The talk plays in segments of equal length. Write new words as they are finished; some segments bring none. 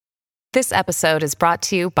This episode is brought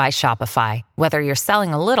to you by Shopify. Whether you're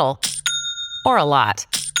selling a little or a lot,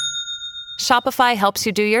 Shopify helps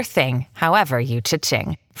you do your thing, however you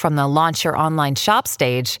cha-ching. From the launch your online shop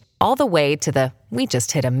stage, all the way to the we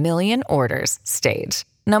just hit 1 million orders stage.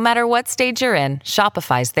 No matter what stage you're in,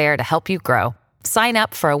 Shopify's there to help you grow. Sign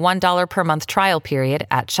up for a $1 per month trial period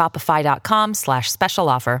at shopify.com/special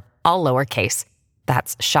offer, all lowercase.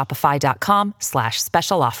 That's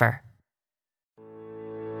shopify.com/special offer.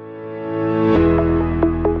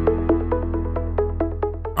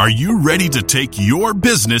 Are you ready to take your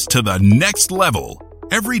business to the next level?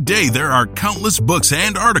 Every day there are countless books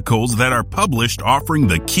and articles that are published offering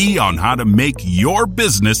the key on how to make your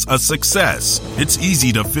business a success. It's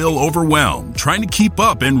easy to feel overwhelmed trying to keep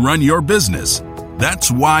up and run your business. That's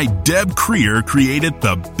why Deb Creer created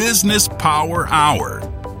the Business Power Hour.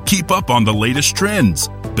 Keep up on the latest trends,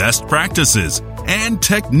 best practices, and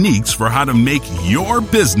techniques for how to make your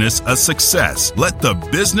business a success. Let the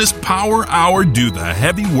Business Power Hour do the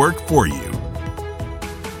heavy work for you.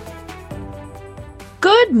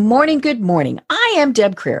 Good morning, good morning. I am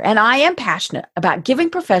Deb Creer, and I am passionate about giving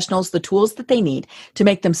professionals the tools that they need to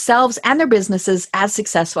make themselves and their businesses as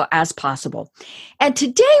successful as possible. And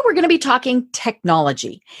today we're going to be talking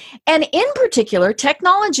technology. And in particular,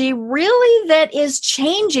 technology really that is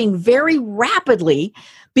changing very rapidly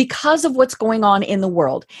because of what's going on in the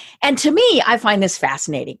world. And to me, I find this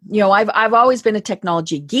fascinating. You know, I've always been a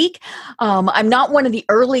technology geek. I'm not one of the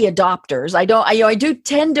early adopters. I do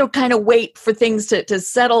tend to kind of wait for things to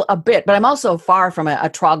settle a bit, but I'm also far from a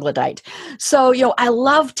troglodyte. So, I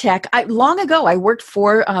love tech. Long ago, I worked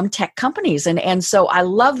for tech companies. And so I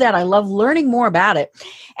love that. I love learning more about it.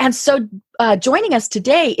 And so joining us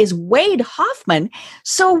today is Wade Hoffman.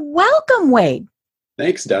 So welcome, Wade.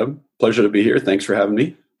 Thanks, Deb. Pleasure to be here. Thanks for having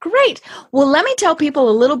me. Great. Well, let me tell people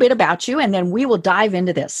a little bit about you, and then we will dive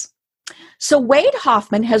into this. So Wade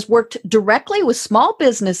Hoffman has worked directly with small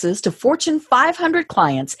businesses to Fortune 500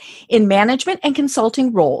 clients in management and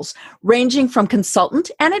consulting roles, ranging from consultant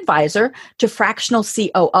and advisor to fractional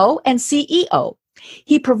COO and CEO.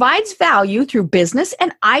 He provides value through business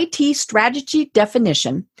and IT strategy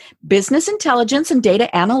definition, business intelligence and data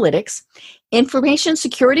analytics, information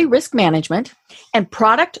security risk management, and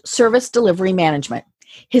product service delivery management.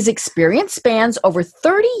 His experience spans over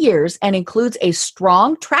 30 years and includes a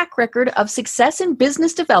strong track record of success in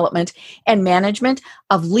business development and management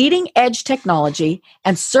of leading-edge technology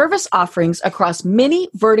and service offerings across many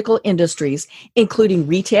vertical industries, including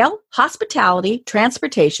retail, hospitality,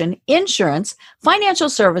 transportation, insurance, financial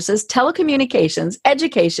services, telecommunications,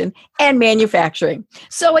 education, and manufacturing.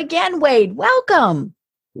 So again, Wade, welcome.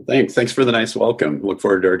 Thanks for the nice welcome. Look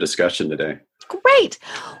forward to our discussion today. Great.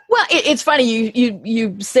 Well, it's funny.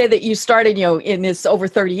 You say that you started, in this over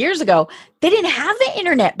 30 years ago. They didn't have the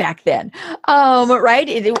internet back then, right?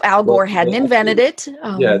 Al Gore hadn't invented it.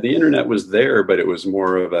 Yeah, the internet was there, but it was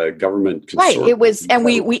more of a government consortium. Right. It was, and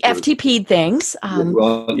we FTP'd things. And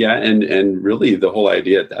really the whole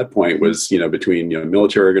idea at that point was, between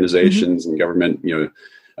military organizations and government,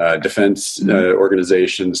 defense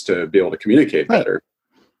organizations to be able to communicate better.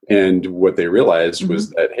 And what they realized was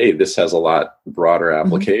that, hey, this has a lot broader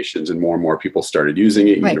applications, and more people started using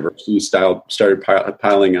it. Right. Universities started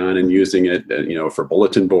piling on and using it, for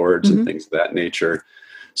bulletin boards and things of that nature.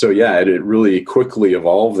 So, yeah, it really quickly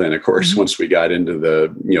evolved then, of course, once we got into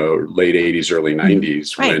the, late 80s, early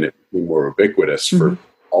 90s, when it became more ubiquitous for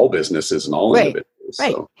all businesses and all individuals.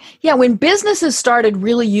 Right. So. Yeah. When businesses started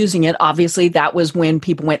really using it, obviously that was when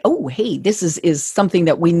people went, oh, hey, this is something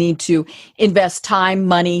that we need to invest time,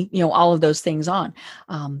 money, all of those things on.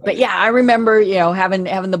 But yeah, I remember, having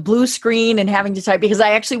the blue screen and having to type, because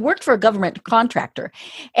I actually worked for a government contractor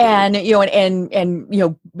and,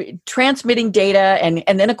 and transmitting data. And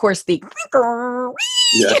then of course the,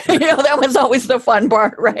 that was always the fun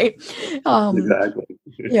part, right? Exactly.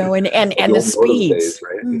 And the speeds. Days,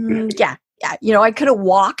 right? Yeah. I could have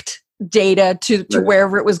walked data to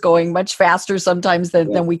wherever it was going much faster sometimes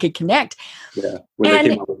than we could connect. Yeah. When they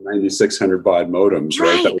came out with 9600 baud modems,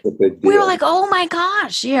 right? That was a big deal. We were like, oh my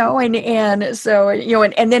gosh, and so,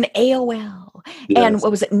 and then AOL and what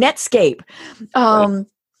was it? Netscape.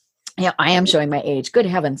 Yeah, I am showing my age. Good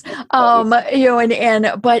heavens. But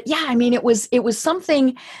yeah, I mean, it was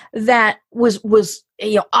something that was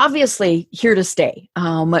obviously here to stay.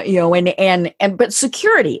 But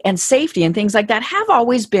security and safety and things like that have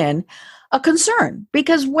always been a concern,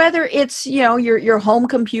 because whether it's, your home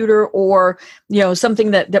computer or, something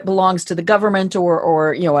that belongs to the government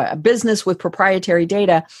or a business with proprietary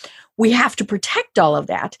data, we have to protect all of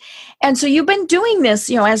that. And so you've been doing this,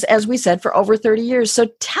 as we said, for over 30 years. So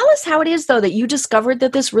tell us how it is, though, that you discovered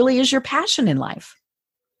that this really is your passion in life.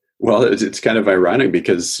 Well, it's kind of ironic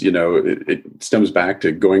because, it stems back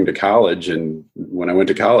to going to college. And when I went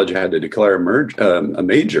to college, I had to declare a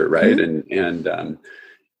major, right? Mm-hmm.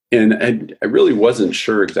 And I really wasn't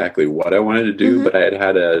sure exactly what I wanted to do, mm-hmm. but I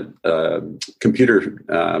had a computer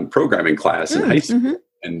programming class in high school. Mm-hmm.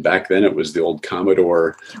 And back then it was the old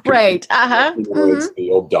Commodore. Right. Mm-hmm. It's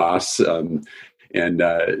the old DOS and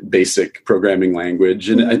basic programming language.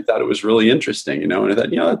 And I thought it was really interesting, and I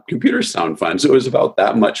thought, computers sound fun. So it was about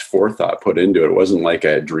that much forethought put into it. It wasn't like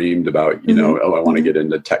I had dreamed about, I want to get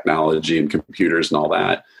into technology and computers and all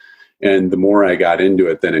that. And the more I got into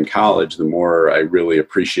it then in college, the more I really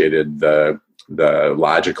appreciated the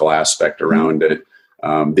logical aspect around it,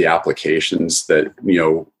 the applications that,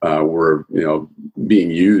 were,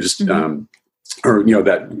 being used, or,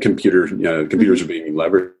 that computers are being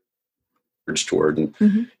leveraged toward,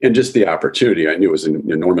 and just the opportunity. I knew it was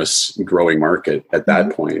an enormous growing market at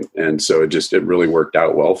that point. And so it really worked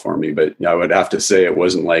out well for me. But I would have to say it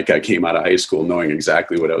wasn't like I came out of high school knowing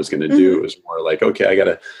exactly what I was going to do. It was more like, okay,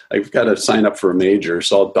 I've got to sign up for a major,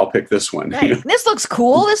 so I'll pick this one. Right. This looks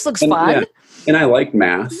cool. This looks fun. Yeah. And I like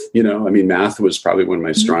math, math was probably one of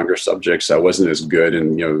my stronger subjects. I wasn't as good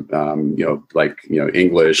in,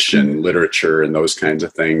 English and literature and those kinds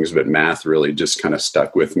of things, but math really just kind of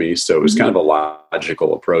stuck with me. So it was kind of a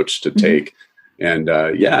logical approach to take. And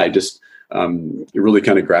I just really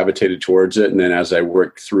kind of gravitated towards it. And then as I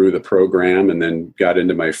worked through the program and then got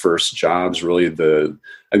into my first jobs, really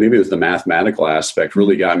maybe it was the mathematical aspect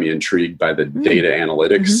really got me intrigued by the data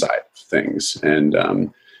analytics side of things. And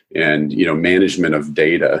management of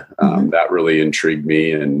data, that really intrigued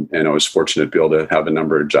me. And I was fortunate to be able to have a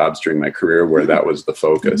number of jobs during my career where that was the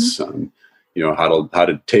focus. How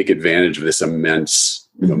to take advantage of this immense,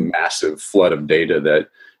 massive flood of data that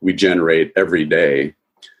we generate every day,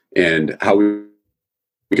 and how we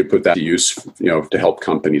could put that to use, to help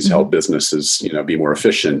companies, help businesses, be more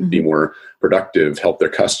efficient, be more productive, help their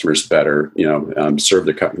customers better, serve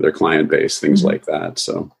their client base, things like that.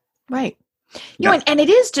 So, right. And it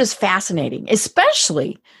is just fascinating,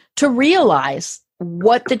 especially to realize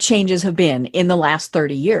what the changes have been in the last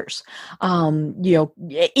 30 years.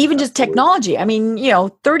 Even just technology.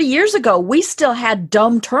 30 years ago, we still had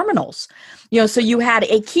dumb terminals, so you had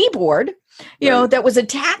a keyboard, that was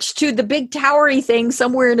attached to the big towery thing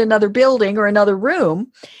somewhere in another building or another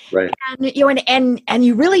room. Right. And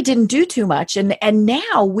you really didn't do too much. And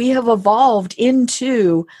now we have evolved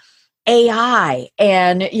into AI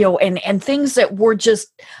and things that were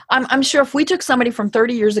just, I'm sure if we took somebody from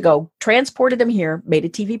 30 years ago, transported them here, made a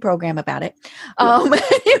TV program about it,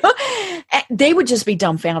 they would just be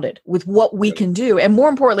dumbfounded with what we can do. And more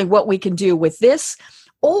importantly, what we can do with this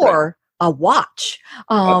or a watch,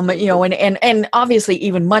 and obviously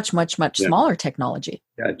even much smaller technology.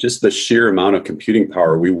 Yeah, just the sheer amount of computing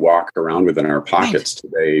power we walk around with in our pockets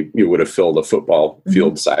today, you would have filled a football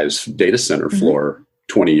field size data center floor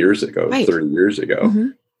 20 years ago, 30 years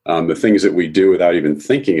ago. The things that we do without even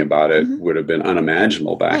thinking about it would have been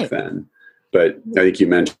unimaginable back then. But I think you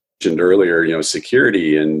mentioned earlier,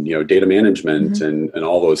 security and, data management and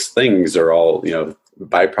all those things are all,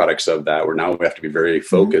 byproducts of that, where now we have to be very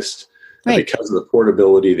focused because of the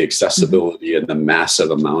portability, the accessibility, and the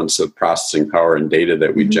massive amounts of processing power and data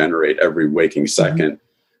that we generate every waking second.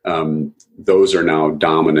 Those are now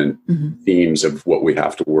dominant themes of what we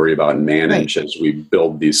have to worry about and manage as we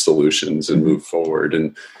build these solutions and move forward.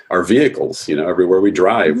 And our vehicles, everywhere we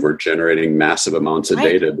drive, we're generating massive amounts of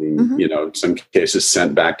data being, in some cases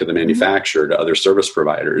sent back to the manufacturer, to other service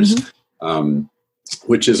providers,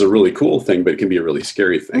 which is a really cool thing, but it can be a really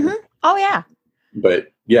scary thing. Oh, yeah. But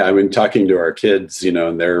talking to our kids,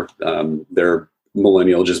 and they're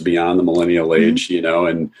millennial, just beyond the millennial age,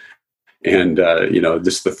 and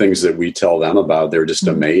just the things that we tell them about, they're just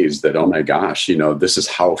amazed that, oh my gosh, this is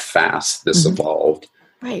how fast this evolved.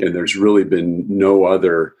 Right. And there's really been no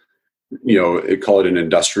other, call it an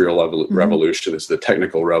industrial revolution. It's the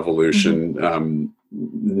technical revolution.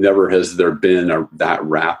 Never has there been that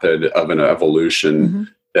rapid of an evolution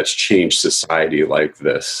that's changed society like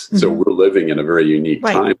this. So we're living in a very unique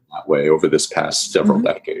time that way over this past several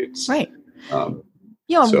decades. Right.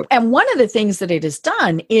 And one of the things that it has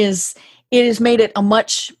done is it has made it a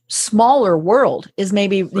much smaller world, is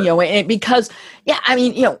maybe, because, I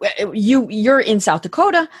mean, you're in South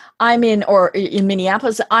Dakota, I'm in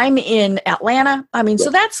Minneapolis, I'm in Atlanta. I mean, so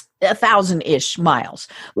that's 1,000-ish miles.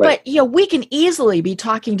 Right. But, we can easily be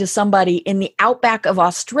talking to somebody in the outback of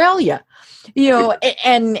Australia,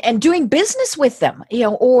 and doing business with them,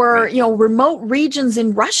 or, remote regions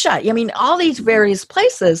in Russia. I mean, all these various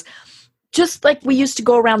places, just like we used to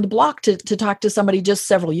go around the block to talk to somebody just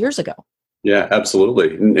several years ago. Yeah,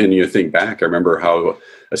 absolutely. And you think back, I remember how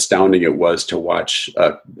astounding it was to watch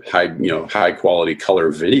high quality color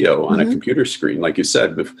video on a computer screen. Like you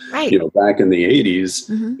said, back in the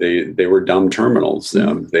 80s, they were dumb terminals.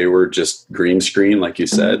 They were just green screen, like you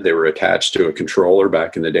said. They were attached to a controller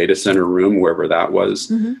back in the data center room, wherever that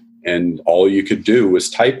was. And all you could do was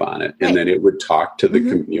type on it, and then it would talk to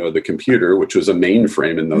the computer, which was a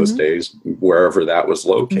mainframe in those days, wherever that was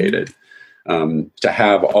located. To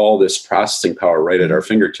have all this processing power right at our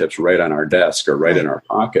fingertips, right on our desk or right in our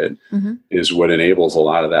pocket is what enables a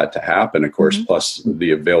lot of that to happen, of course, plus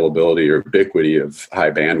the availability or ubiquity of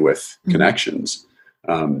high bandwidth connections.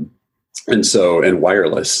 And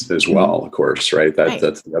wireless as well, of course, right?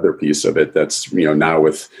 That's the other piece of it. That's, now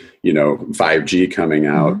with, 5G coming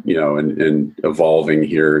out, and evolving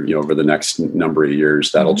here, over the next number of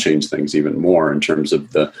years, that'll change things even more in terms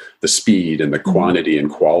of the speed and the quantity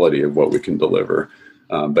and quality of what we can deliver.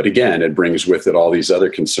 But again, it brings with it all these other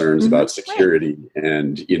concerns about security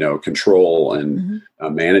and, control and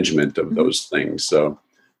management of those things. So,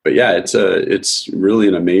 but yeah, it's really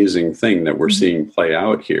an amazing thing that we're seeing play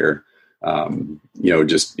out here.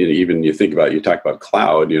 Even you talk about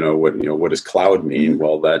cloud, what does cloud mean?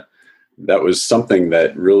 Well, that was something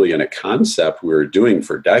that really in a concept we were doing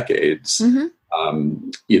for decades. The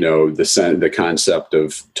concept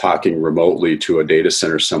of talking remotely to a data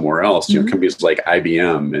center somewhere else, companies like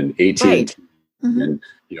IBM and AT&T and,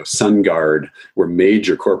 SunGard were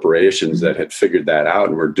major corporations that had figured that out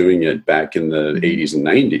and were doing it back in the 80s and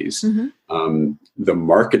 90s. The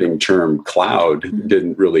marketing term cloud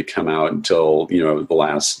didn't really come out until, the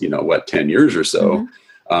last, 10 years or so.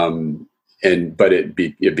 But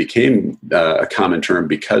it became a common term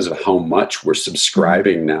because of how much we're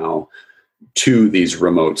subscribing now to these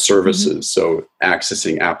remote services. So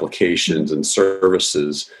accessing applications and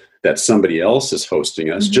services that somebody else is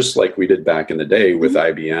hosting us, just like we did back in the day with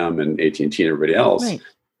IBM and AT&T and everybody else.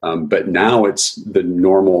 But now it's the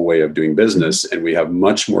normal way of doing business, and we have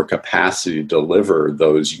much more capacity to deliver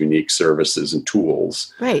those unique services and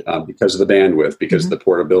tools because of the bandwidth, because of the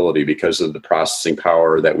portability, because of the processing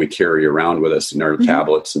power that we carry around with us in our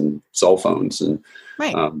tablets and cell phones. And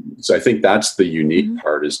so I think that's the unique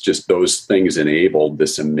part, is just those things enabled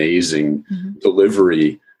this amazing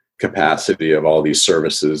delivery capacity of all these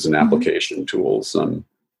services and application tools.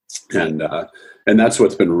 And that's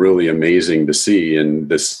what's been really amazing to see in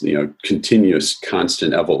this, continuous,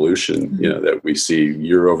 constant evolution, that we see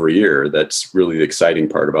year over year. That's really the exciting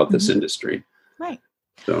part about this industry. Right.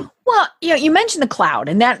 So, well, you mentioned the cloud,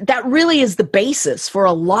 and that really is the basis for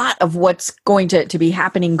a lot of what's going to be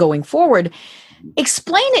happening going forward.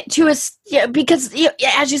 Explain it to us, because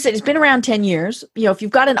as you said, it's been around 10 years. If you've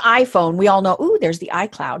got an iPhone, we all know, there's the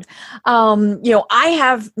iCloud. I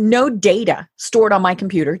have no data stored on my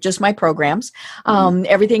computer, just my programs.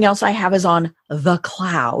 Everything else I have is on the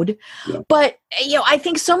cloud. Yeah. But, I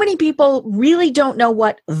think so many people really don't know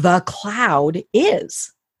what the cloud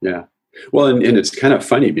is. Yeah. Well, and it's kind of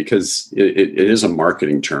funny because it is a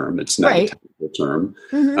marketing term. It's not a technical term.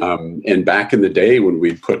 And back in the day when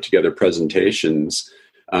we put together presentations,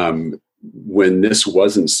 when this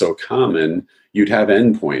wasn't so common, you'd have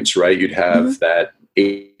endpoints, right? You'd have that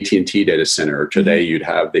AT&T data center. Today, you'd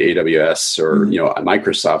have the AWS or a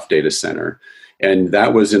Microsoft data center. And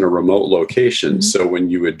that was in a remote location. So when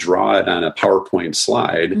you would draw it on a PowerPoint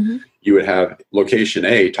slide, you would have location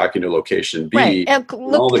A talking to location B. Right. It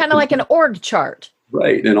looked kind of like an org chart.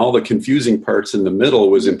 Right. And all the confusing parts in the middle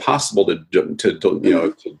was impossible to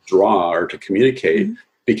draw or to communicate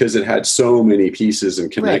because it had so many pieces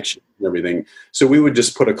and connections and everything. So we would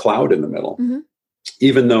just put a cloud in the middle,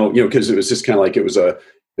 even though, because it was just kind of like it was an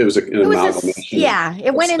amalgamation.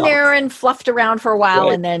 It went in there and fluffed around for a while,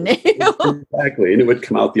 and then exactly, and it would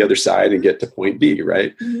come out the other side and get to point B,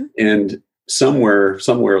 right? And somewhere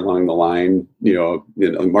along the line,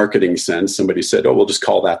 in a marketing sense, somebody said, "Oh, we'll just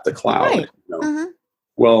call that the cloud."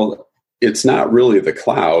 Well, it's not really the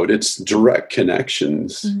cloud; it's direct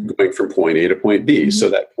connections going from point A to point B. So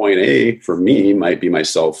that point A for me might be my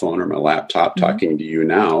cell phone or my laptop talking to you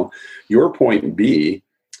now. Your point B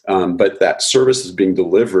But that service is being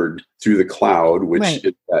delivered through the cloud, which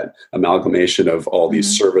is that amalgamation of all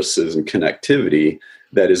these services and connectivity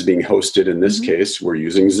that is being hosted. In this case, we're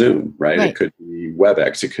using Zoom, right? It could be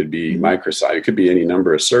WebEx, it could be Microsoft, it could be any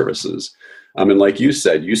number of services. And like you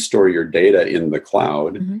said, you store your data in the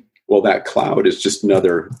cloud. Well, that cloud is just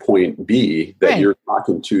another point B that you're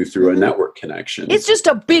talking to through a network connection. It's just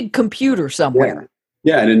a big computer somewhere.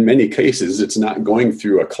 Yeah, and in many cases, it's not going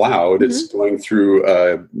through a cloud. It's going through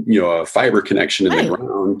a fiber connection in the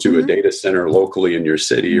ground to a data center locally in your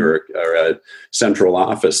city or a central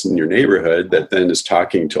office in your neighborhood that then is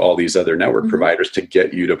talking to all these other network providers to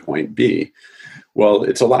get you to point B. Well,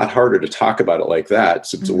 it's a lot harder to talk about it like that.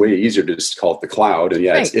 So it's way easier to just call it the cloud. And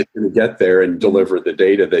it's going to get there and deliver the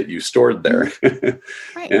data that you stored there.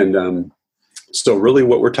 And so really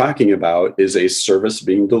what we're talking about is a service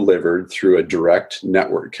being delivered through a direct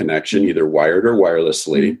network connection, either wired or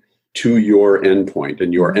wirelessly, to your endpoint.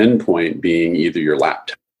 And your endpoint being either your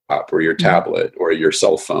laptop or your tablet or your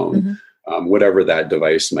cell phone, whatever that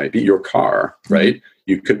device might be, your car, right?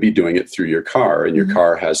 You could be doing it through your car, and your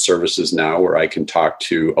car has services now where I can talk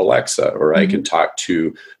to Alexa or I can talk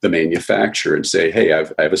to the manufacturer and say, hey, I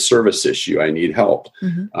have a service issue. I need help.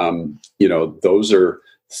 Those are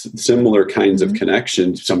similar kinds of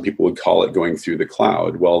connections. Some people would call it going through the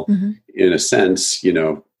cloud. Well, in a sense,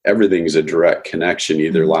 everything's a direct connection,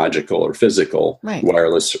 either logical or physical,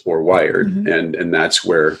 wireless or wired. And that's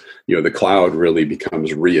where, the cloud really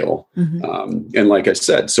becomes real. And like I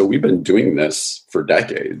said, so we've been doing this for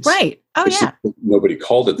decades. Right. Oh, yeah. Nobody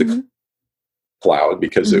called it the cloud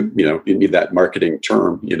because you need that marketing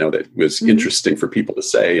term, that was interesting for people to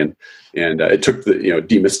say. And it took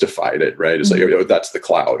demystified it, right? It's like, oh, that's the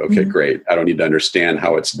cloud. Okay, great. I don't need to understand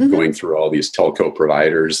how it's going through all these telco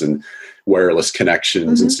providers and wireless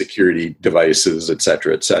connections and security devices, et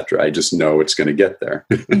cetera, et cetera. I just know it's going to get there.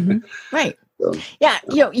 Right. So, yeah.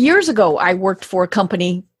 Years ago, I worked for a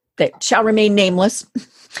company that shall remain nameless.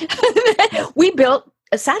 We built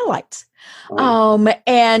satellites. And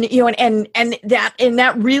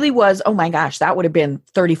that really was, oh my gosh, that would have been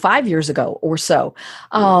 35 years ago or so.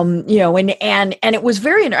 And it was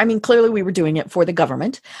clearly we were doing it for the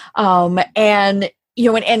government. And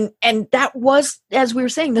that was, as we were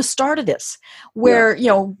saying, the start of this, where,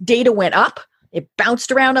 data went up, it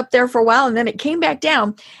bounced around up there for a while, and then it came back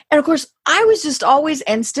down. And of course, I was just always,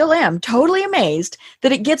 and still am, totally amazed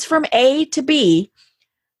that it gets from A to B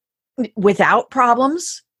without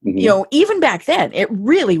problems. Even back then, it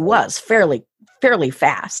really was fairly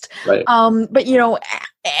fast. Right. But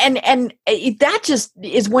that just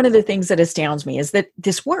is one of the things that astounds me, is that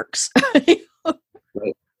this works. Right.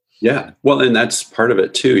 Yeah. Well, and that's part of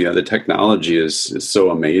it too. The technology is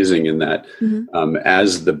so amazing in that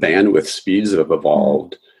as the bandwidth speeds have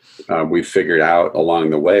evolved, we've figured out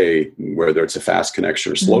along the way, whether it's a fast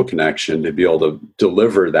connection or slow connection, to be able to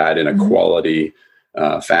deliver that in a quality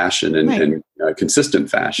fashion and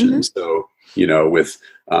consistent fashion. So, with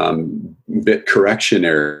bit correction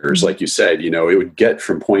errors, like you said, it would get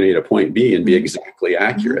from point A to point B and be exactly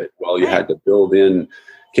accurate. Well, you had to build in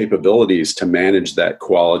capabilities to manage that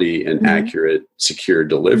quality and accurate, secure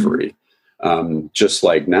delivery. Just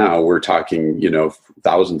like now we're talking,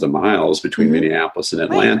 thousands of miles between Minneapolis and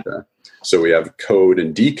Atlanta. So we have code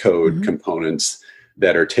and decode components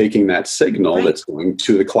that are taking that signal that's going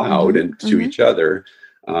to the cloud and to each other.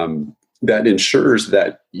 That ensures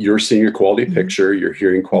that you're seeing a quality picture, you're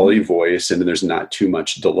hearing quality voice, and there's not too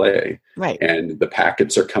much delay. Right. And the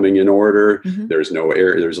packets are coming in order. There's no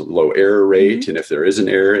error. There's a low error rate. And if there is an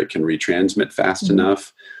error, it can retransmit fast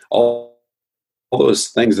enough. All those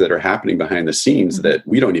things that are happening behind the scenes that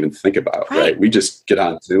we don't even think about, right? We just get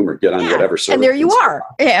on Zoom or get on whatever service. And there you are.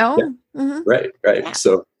 Right. Yeah.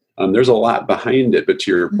 So there's a lot behind it, but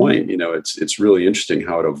to your point, it's really interesting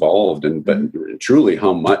how it evolved, but truly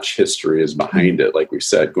how much history is behind it. Like we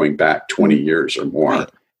said, going back 20 years or more.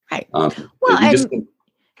 Right.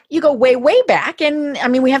 You go way, way back, and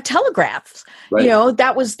we have telegraphs. Right.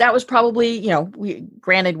 That was probably,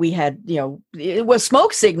 we had, it was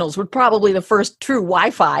smoke signals were probably the first true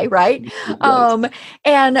Wi-Fi, right?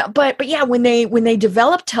 But yeah, when they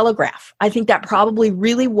developed telegraph, I think that probably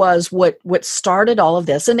really was what started all of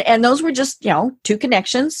this, and those were just two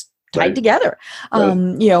connections tied together,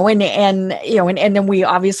 and then we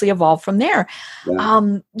obviously evolved from there,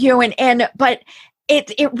 but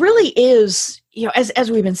it really is. as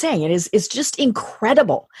we've been saying, it's just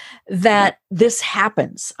incredible that this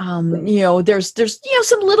happens. There's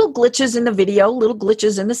some little glitches in the video, little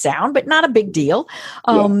glitches in the sound, but not a big deal.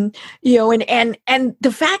 And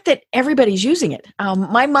the fact that everybody's using it.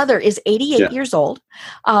 My mother is 88 years old.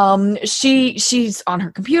 She's on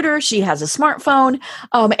her computer. She has a smartphone,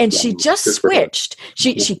 and she just switched.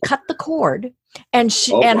 She cut the cord, and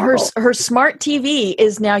her smart TV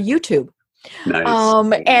is now YouTube.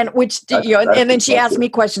 Nice. And then she asked me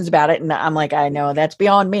questions about it, and I'm like, I know that's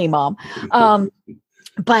beyond me, Mom.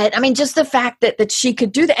 But I mean, just the fact that she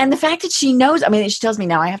could do that, and the fact that she knows. I mean, she tells me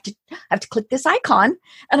now I have to click this icon,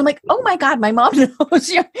 and I'm like, oh my God, my mom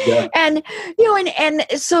knows. And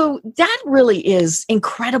so that really is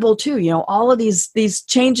incredible too. All of these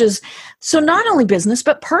changes. So not only business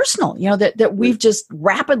but personal. That we've just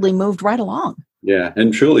rapidly moved right along. Yeah.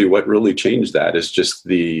 And truly what really changed that is just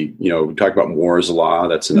we talk about Moore's law.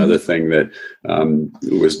 That's another thing that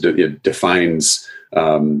defines,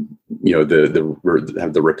 the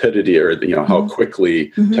rapidity or, how quickly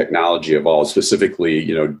technology evolves, specifically,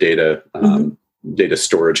 data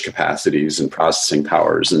storage capacities and processing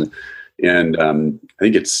powers. And I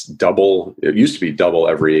think it's double. It used to be double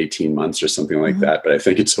every 18 months or something like that. But I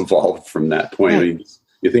think it's evolved from that point. Right. I mean,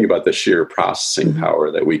 you think about the sheer processing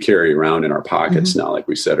power that we carry around in our pockets now, like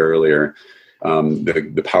we said earlier,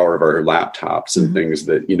 the power of our laptops and things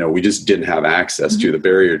that, we just didn't have access to. The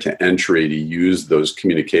barrier to entry to use those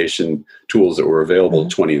communication tools that were available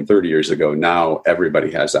 20 and 30 years ago, now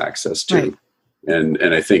everybody has access to. Right.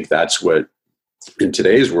 And I think that's what, in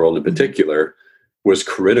today's world in particular, was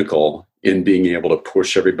critical in being able to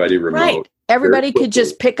push everybody remote. Right. Everybody could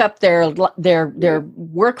just pick up their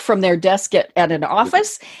work from their desk at an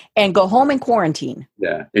office and go home and quarantine.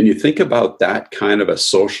 Yeah. And you think about that kind of a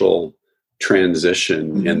social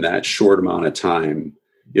transition in that short amount of time.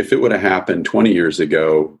 If it would have happened 20 years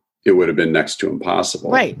ago, it would have been next to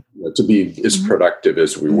impossible. Right. To be as productive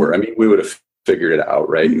as we were. I mean, we would have figured it out,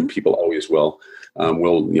 right? People always will.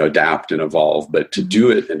 Will adapt and evolve, but to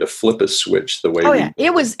do it and to flip a switch the way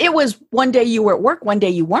it was one day you were at work, one day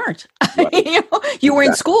you weren't. Right. You were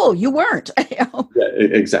in school, you weren't. Yeah,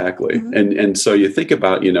 exactly. And so you think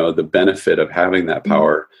about the benefit of having that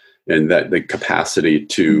power and that the capacity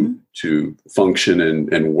to function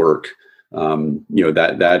and work.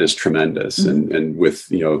 That is tremendous. And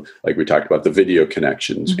with like we talked about the video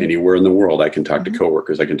connections anywhere in the world, I can talk to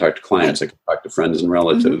coworkers, I can talk to clients, I can talk to friends and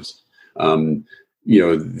relatives.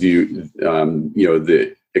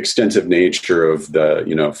 The extensive nature of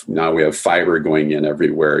now we have fiber going in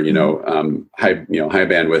everywhere, high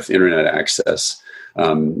bandwidth internet access.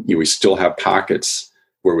 We still have pockets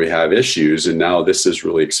where we have issues. And now this is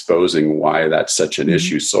really exposing why that's such an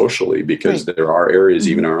issue socially, because there are areas,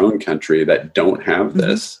 even our own country, that don't have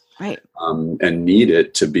this and need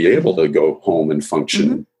it to be able to go home and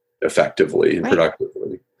function effectively and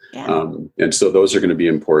productively. Yeah. And so those are going to be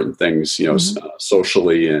important things,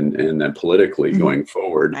 socially and then politically going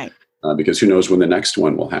forward, because who knows when the next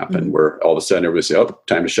one will happen, where all of a sudden everybody say, oh,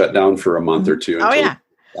 time to shut down for a month or two.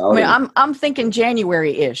 I mean, I'm thinking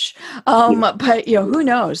January-ish, but who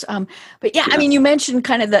knows? But I mean, you mentioned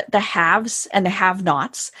kind of the haves and the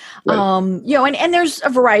have-nots, and there's a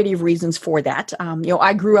variety of reasons for that.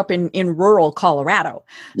 I grew up in rural Colorado,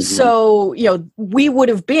 so we would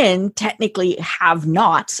have been technically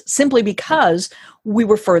have-nots simply because we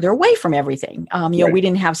were further away from everything. We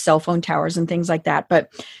didn't have cell phone towers and things like that.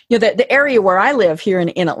 But the area where I live here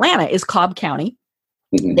in Atlanta is Cobb County.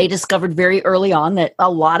 They discovered very early on that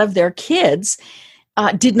a lot of their kids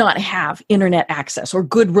did not have internet access or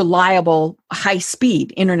good, reliable,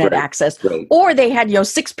 high-speed internet access, or they had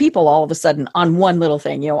 6 people all of a sudden on one little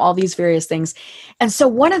thing. All these various things, and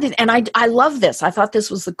so I love this. I thought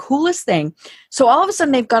this was the coolest thing. So all of a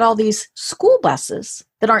sudden they've got all these school buses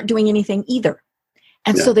that aren't doing anything either.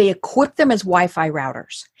 And so they equipped them as Wi-Fi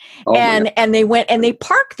routers, and they went and they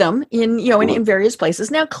parked them in various places.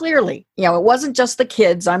 Now, clearly, it wasn't just the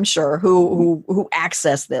kids, I'm sure, who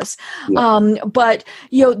accessed this, but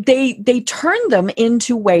they turned them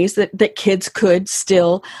into ways that kids could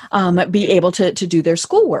still be able to do their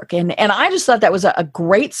schoolwork, and I just thought that was a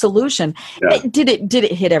great solution. Did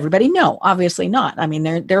it hit everybody? No, obviously not. I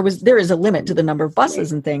mean, there is a limit to the number of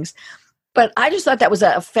buses and things. But I just thought that was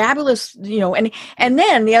a fabulous, and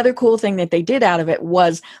then the other cool thing that they did out of it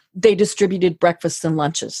was they distributed breakfasts and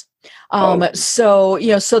lunches. So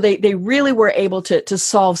they really were able to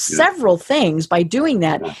solve several things by doing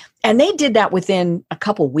that. And they did that within a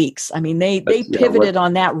couple weeks. I mean, they pivoted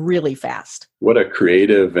on that really fast. What a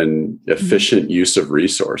creative and efficient use of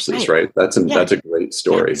resources, right? That's a great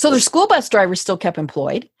story. Yeah. So their school bus drivers still kept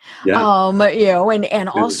employed, and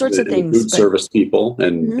all sorts of things. Food service people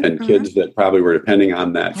and kids that probably were depending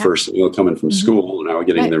on that first meal coming from school, now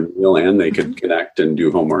getting their meal, and they could connect and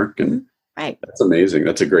do homework. And that's amazing.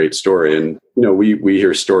 That's a great story. And, we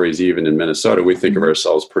hear stories even in Minnesota. We think of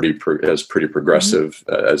ourselves as pretty progressive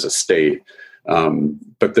as a state.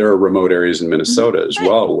 But there are remote areas in Minnesota as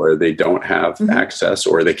well where they don't have access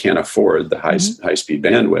or they can't afford the high speed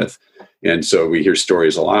bandwidth. And so we hear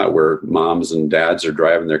stories a lot where moms and dads are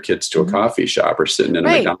driving their kids to a coffee shop or sitting in a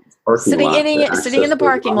McDonald's parking lot. Sitting in the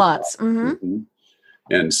parking lots.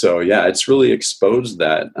 And so, it's really exposed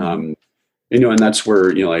that, and that's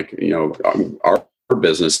where, our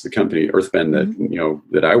business, the company Earthbend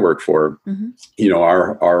that I work for,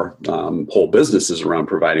 our whole business is around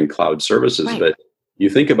providing cloud services. But you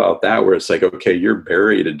think about that where it's like, okay, your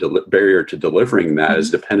barrier to delivering that is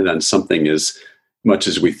dependent on something as much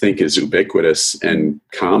as we think is ubiquitous and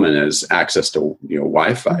common as access to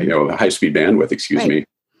Wi-Fi, high speed bandwidth, excuse me.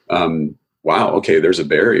 Wow, okay, there's a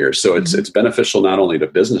barrier. So it's beneficial not only to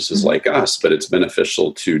businesses like us, but it's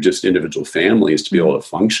beneficial to just individual families to be able to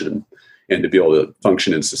function and to be able to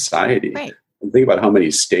function in society. And think about how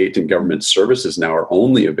many state and government services now are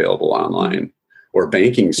only available online, or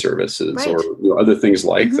banking services, or other things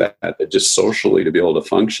like that just socially to be able to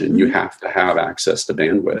function, you have to have access to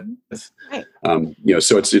bandwidth.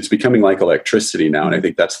 So it's becoming like electricity now. And I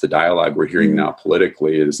think that's the dialogue we're hearing now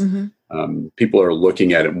politically is people are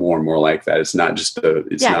looking at it more and more like that. It's not just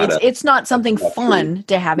it's not something fun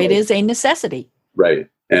to have. It is a necessity. Right.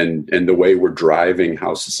 And the way we're driving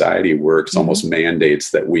how society works almost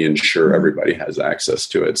mandates that we ensure everybody has access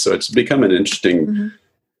to it. So it's become an interesting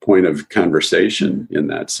point of conversation in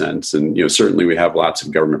that sense. And, certainly we have lots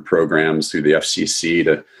of government programs through the FCC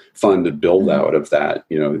to fund the build out of that,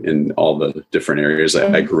 in all the different areas.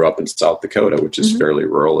 I grew up in South Dakota, which is fairly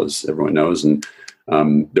rural, as everyone knows. And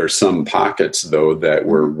there's some pockets, though, that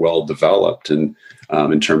were well developed and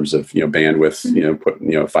in terms of bandwidth,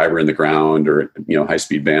 put fiber in the ground or high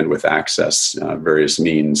speed bandwidth access, various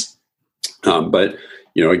means. But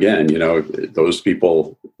again, those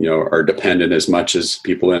people are dependent as much as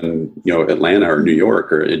people in Atlanta or New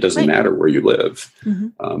York, or it doesn't matter where you live.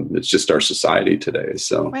 It's just our society today.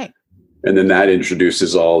 So. And then that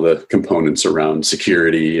introduces all the components around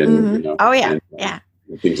security and and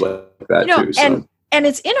things like that too. And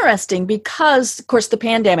it's interesting because, of course, the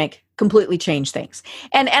pandemic completely changed things.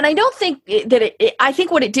 And I don't think that I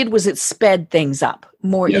think what it did was it sped things up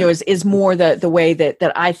more, is more the way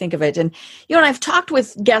that I think of it. And, and I've talked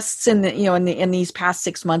with guests in these past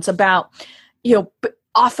 6 months about,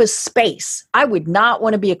 office space. I would not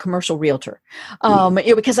want to be a commercial realtor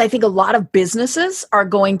because I think a lot of businesses are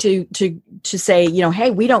going to say,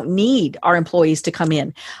 hey, we don't need our employees to come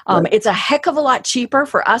in. It's a heck of a lot cheaper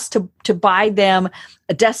for us to buy them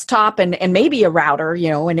a desktop and maybe a router,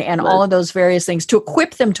 and all of those various things to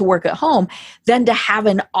equip them to work at home than to have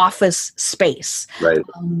an office space.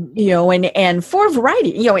 And for a variety,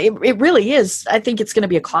 it really is. I think it's going to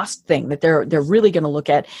be a cost thing that they're really going to look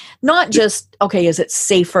at, not just, okay, is it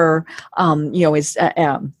safer?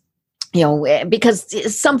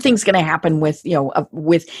 Because something's going to happen with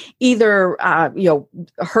either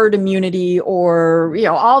herd immunity or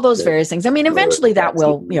all those various things. I mean, eventually that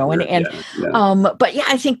will but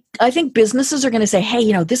I think businesses are going to say,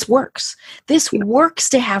 hey, this works. This works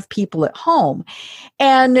to have people at home,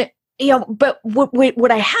 and but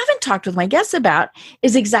what I haven't talked with my guests about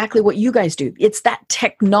is exactly what you guys do. It's that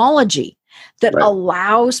technology that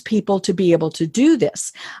allows people to be able to do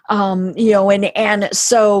this, and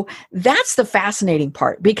so that's the fascinating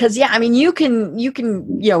part because, you can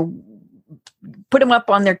put them up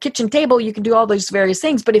on their kitchen table, you can do all those various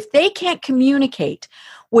things, but if they can't communicate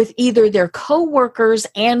with either their coworkers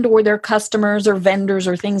and or their customers or vendors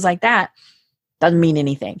or things like that, doesn't mean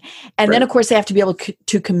anything. And then, of course, they have to be able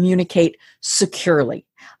to communicate securely.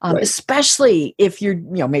 Especially if you're,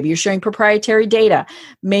 maybe you're sharing proprietary data,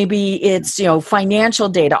 maybe it's, financial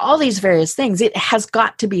data, all these various things. It has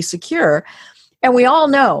got to be secure. And we all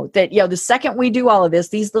know that, the second we do all of this,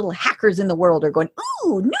 these little hackers in the world are going,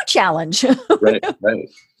 ooh, new challenge. Right.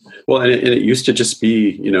 Well, and it used to just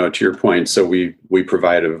be, to your point. So we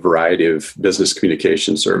provide a variety of business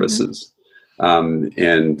communication services.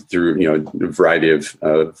 and through a variety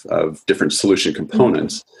of different solution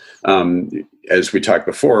components. As we talked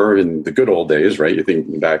before, in the good old days, right? You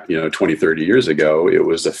think back 20, 30 years ago, it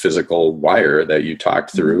was a physical wire that you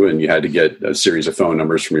talked through, and you had to get a series of phone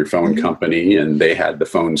numbers from your phone company, and they had the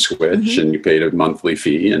phone switch, and you paid a monthly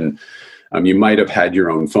fee, and you might have had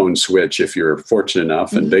your own phone switch if you're fortunate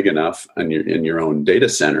enough and big enough and you're in your own data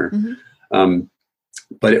center.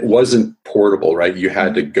 But it wasn't portable, right? You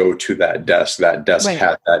had to go to that desk. That desk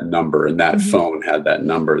had that number, and that phone had that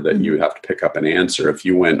number that you would have to pick up and answer. If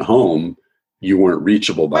you went home, you weren't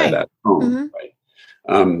reachable by that phone,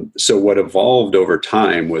 right? So what evolved over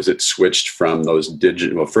time was it switched from those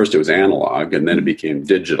digital, well, first it was analog, and then it became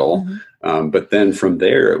digital. But then from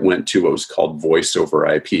there, it went to what was called voice over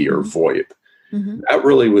IP, or VoIP. That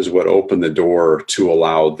really was what opened the door to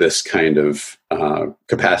allow this kind of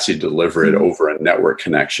capacity to deliver it over a network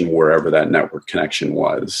connection, wherever that network connection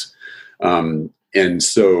was. And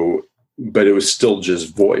so, but it was still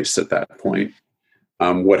just voice at that point.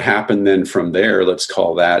 What happened then from there, let's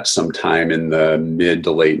call that sometime in the mid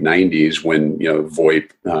to late 90s, when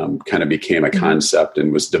VoIP kind of became a concept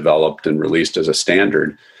and was developed and released as a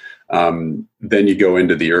standard. Then you go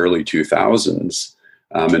into the early 2000s.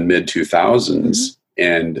 And mid 2000s,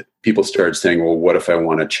 and people started saying, well, what if I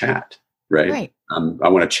want to chat, right? I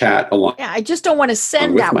want to chat along. Yeah, I just don't want to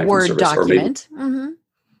send that Word document.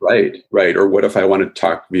 Right. Or what if I want to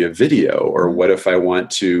talk via video? Or what if I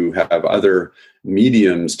want to have other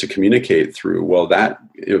mediums to communicate through? Well, that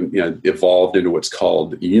evolved into what's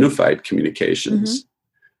called unified communications.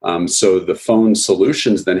 So the phone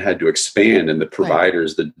solutions then had to expand, and the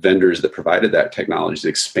providers, the vendors that provided that technology,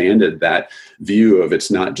 expanded that view of it's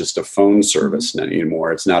not just a phone service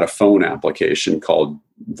anymore. It's not a phone application called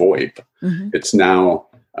VoIP. It's now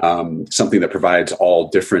something that provides all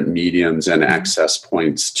different mediums and access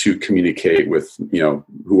points to communicate with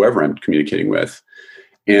whoever I'm communicating with.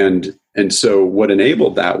 And so what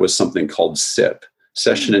enabled that was something called SIP,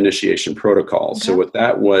 Session Initiation Protocol. So what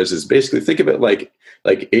that was is basically, think of it like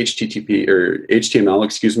HTTP or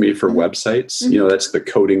HTML, for websites. That's the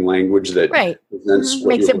coding language that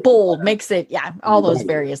makes it bold, makes it, all those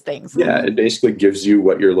various things. Yeah, it basically gives you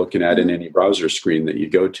what you're looking at in any browser screen that you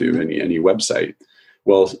go to, any website.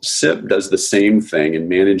 Well, SIP does the same thing in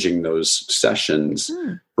managing those sessions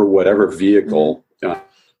for whatever vehicle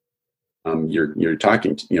you're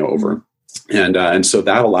talking over. And so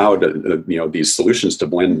that allowed these solutions to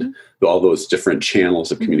blend all those different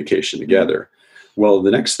channels of communication together. Well,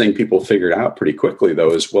 the next thing people figured out pretty quickly,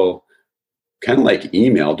 though, is, well, kind of like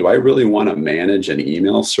email, do I really want to manage an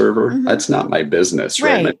email server? That's not my business,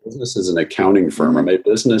 right? My business is an accounting firm, or my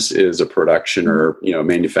business is a production or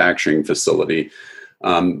manufacturing facility.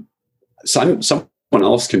 Someone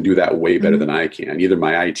else can do that way better than I can, either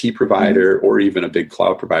my IT provider or even a big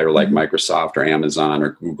cloud provider like Microsoft or Amazon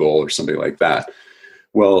or Google or somebody like that.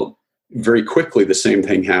 Well, very quickly, the same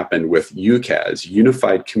thing happened with UCaaS,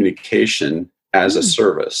 Unified Communication as a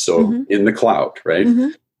Service. So in the cloud, right?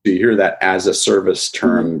 So you hear that as a service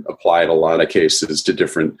term applied a lot of cases to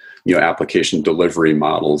different, application delivery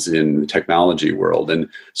models in the technology world. And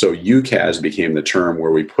so UCaaS became the term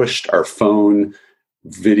where we pushed our phone,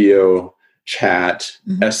 video, chat,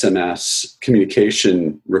 SMS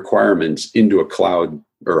communication requirements into a cloud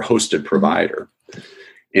or hosted provider.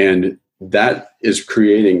 And that is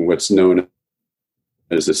creating what's known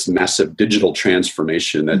as this massive digital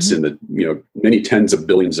transformation that's in the many tens of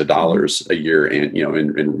billions of dollars a year, and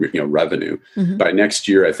in revenue. By next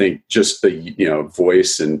year, I think just the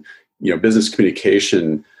voice and business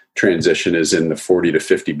communication transition is in the $40 to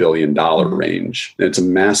 $50 billion range. And it's a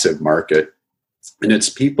massive market, and it's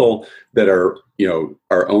people that are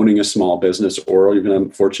owning a small business or even a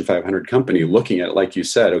Fortune 500 company looking at it, like you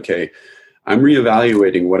said, okay, I'm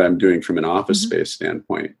reevaluating what I'm doing from an office space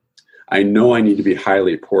standpoint. I know I need to be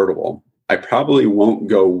highly portable. I probably won't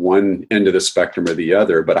go one end of the spectrum or the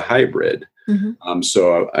other, but a hybrid.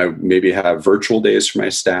 So I maybe have virtual days for my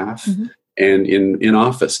staff and in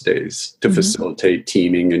office days to facilitate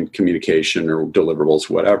teaming and communication or deliverables,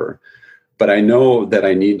 whatever. But I know that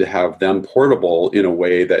I need to have them portable in a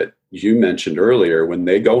way that you mentioned earlier. When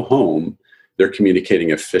they go home, they're communicating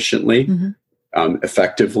efficiently,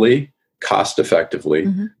 effectively, cost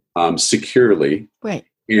effectively, securely. Right.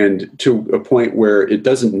 And to a point where it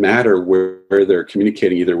doesn't matter where they're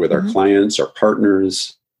communicating, either with our clients, our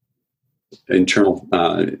partners, internal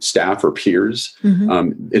staff, or peers.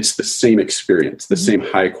 It's the same experience, the same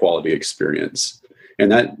high quality experience.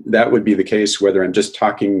 And that would be the case whether I'm just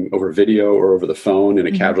talking over video or over the phone in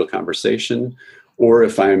a casual conversation, Or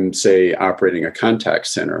if I'm, say, operating a contact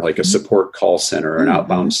center, like a support call center, or an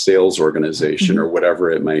outbound sales organization, or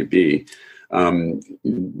whatever it might be,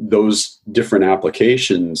 those different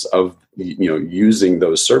applications of using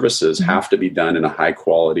those services have to be done in a high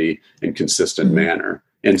quality and consistent manner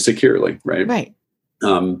and securely, right? Right.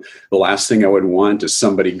 The last thing I would want is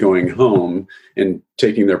somebody going home and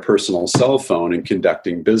taking their personal cell phone and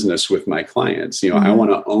conducting business with my clients. I want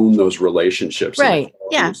to own those relationships. Right.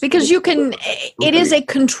 Yeah. Because it is a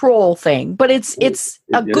control thing, but it's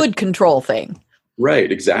a good control thing.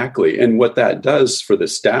 Right, exactly. And what that does for the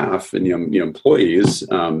staff and employees,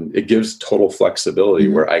 it gives total flexibility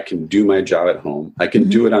where I can do my job at home. I can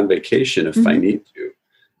do it on vacation if I need to.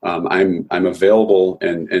 I'm available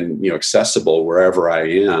and accessible wherever I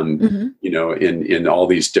am, in all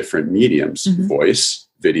these different mediums, voice,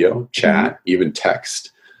 video, chat, even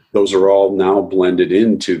text. Those are all now blended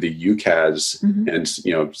into the UCaaS and,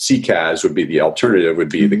 CCaaS would be the alternative, would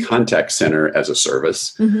be the contact center as a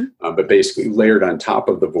service, but basically layered on top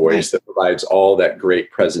of the voice that provides all that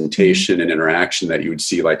great presentation and interaction that you would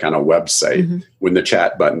see like on a website when the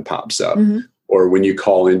chat button pops up. Or when you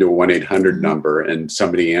call into a 1-800 number and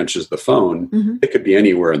somebody answers the phone, it could be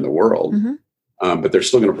anywhere in the world. But they're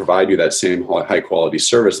still going to provide you that same high quality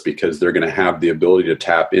service because they're going to have the ability to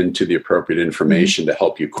tap into the appropriate information to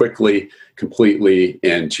help you quickly, completely,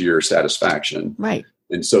 and to your satisfaction. Right.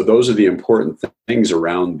 And so those are the important things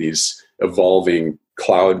around these evolving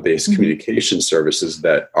cloud-based communication services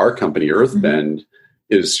that our company, Earthbend,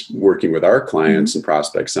 is working with our clients and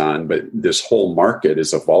prospects on, but this whole market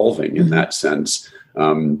is evolving in that sense.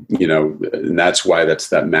 And that's wwhy that's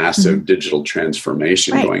that massive digital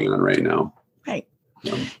transformation going on right now. Right.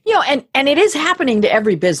 And it is happening to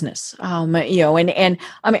every business. And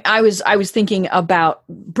I mean, I was thinking about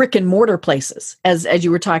brick and mortar places as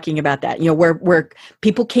you were talking about that, where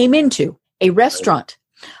people came into a restaurant,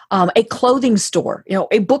 a clothing store,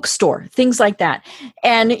 a bookstore, things like that.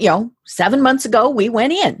 And, 7 months ago, we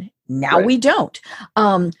went in. Now we don't.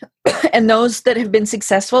 And those that have been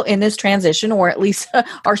successful in this transition, or at least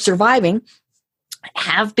are surviving,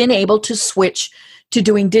 have been able to switch to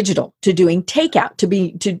doing digital, to doing takeout,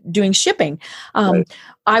 to doing shipping.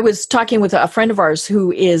 I was talking with a friend of ours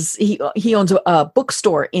who he owns a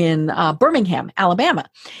bookstore in Birmingham, Alabama.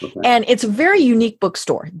 And it's a very unique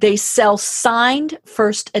bookstore. They sell signed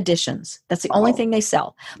first editions. That's the only thing they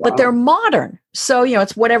sell, but they're modern. So,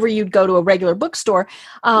 it's whatever you'd go to a regular bookstore,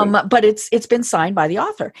 but it's been signed by the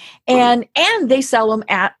author, and they sell them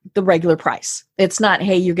at the regular price. It's not,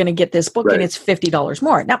 hey, you're going to get this book and it's $50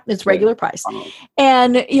 more. No, it's regular price.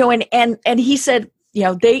 And, and he said,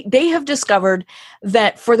 they have discovered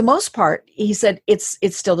that for the most part, he said, it's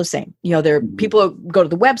still the same. People go to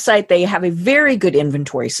the website, they have a very good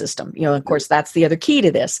inventory system. Of course, that's the other key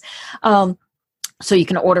to this. So you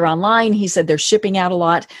can order online. He said they're shipping out a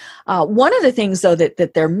lot. One of the things, though,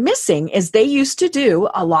 that they're missing is they used to do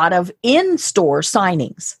a lot of in-store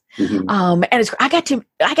signings. And I got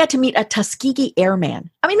to meet a Tuskegee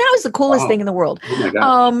Airman. I mean, that was the coolest thing in the world.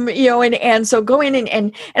 And so go in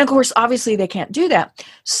and of course, obviously they can't do that.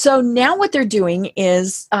 So now what they're doing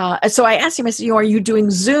is, so I asked him, I said, are you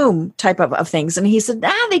doing Zoom type of things? And he said,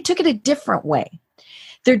 they took it a different way.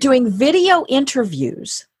 They're doing video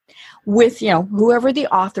interviews with, whoever the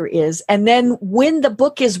author is. And then when the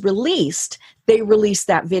book is released, they release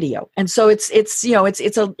that video. And so it is,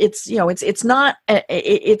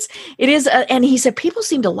 and he said, people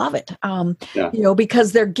seem to love it,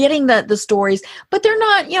 because they're getting the stories, but they're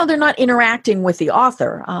not interacting with the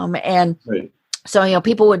author. So,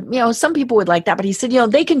 people would, some people would like that, but he said,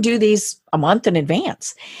 they can do these a month in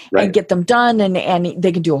advance and get them done. And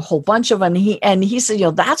they can do a whole bunch of them. And he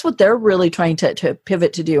said, that's what they're really trying to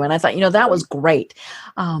pivot to do. And I thought, that was great.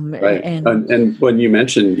 And when you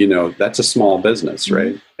mentioned, that's a small business,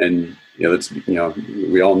 right? And, that's,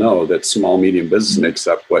 we all know that small, medium business makes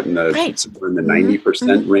up we're in the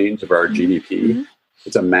 90% range of our GDP.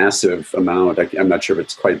 It's a massive amount. I'm not sure if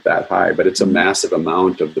it's quite that high, but it's a massive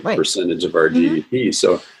amount of the percentage of our GDP.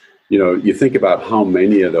 So, you think about how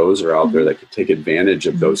many of those are out there that could take advantage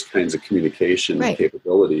of those kinds of communication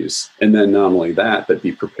capabilities. And then not only that, but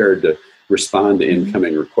be prepared to respond to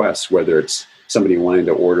incoming requests, whether it's somebody wanting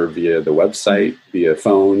to order via the website, via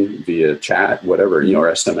phone, via chat, whatever,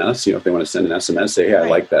 or SMS, if they want to send an SMS, say, hey, I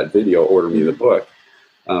like that video, order me the book.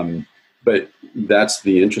 But that's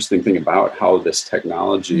the interesting thing about how this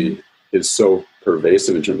technology is so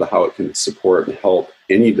pervasive in terms of how it can support and help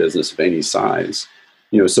any business of any size.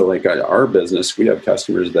 So like our business, we have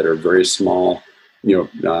customers that are very small,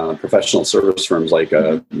 professional service firms like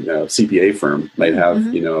a CPA firm might have,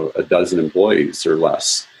 a dozen employees or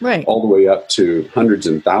less, right, all the way up to hundreds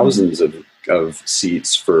and thousands of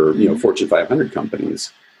seats for, Fortune 500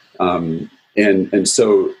 companies. And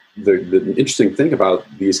so the interesting thing about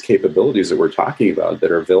these capabilities that we're talking about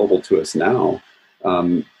that are available to us now,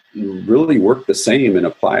 really work the same and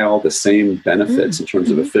apply all the same benefits in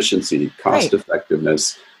terms of efficiency, cost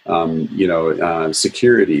effectiveness,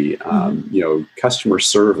 security, customer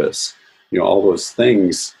service, all those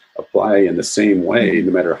things apply in the same way,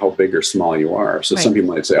 no matter how big or small you are. So some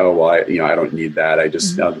people might say, oh, well, I don't need that. I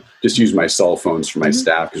just use my cell phones for my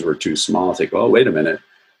staff because we're too small. It's like, well, wait a minute.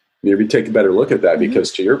 Maybe take a better look at that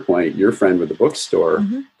because to your point, your friend with the bookstore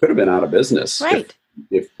could have been out of business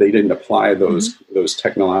if they didn't apply those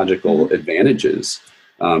technological advantages.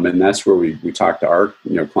 And that's where we talk to our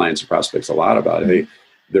clients and prospects a lot about. Hey,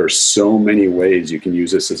 there are so many ways you can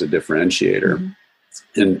use this as a differentiator,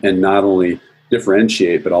 and not only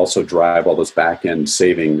differentiate, but also drive all those back end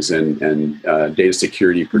savings and data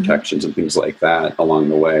security protections and things like that along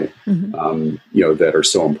the way. That are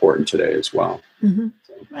so important today as well.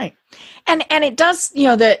 Right. And it does,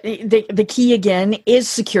 the key again is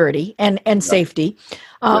security and safety.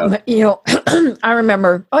 I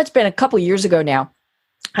remember, it's been a couple years ago now,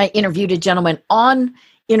 I interviewed a gentleman on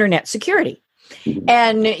internet security.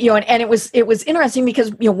 And, and it was interesting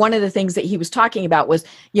because, one of the things that he was talking about was,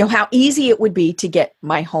 how easy it would be to get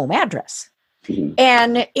my home address.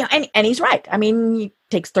 And, and he's right. I mean, it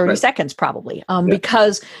takes 30 seconds probably,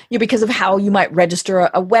 because of how you might register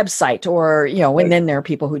a website or, and then there are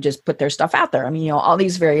people who just put their stuff out there. I mean, all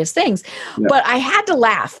these various things, but I had to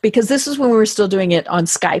laugh because this is when we were still doing it on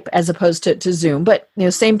Skype as opposed to Zoom, but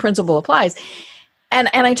same principle applies. And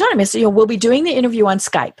I told him, I said, we'll be doing the interview on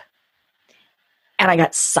Skype. And I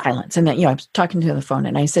got silence. And then, I was talking to the phone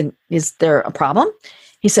and I said, is there a problem?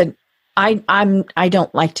 He said, I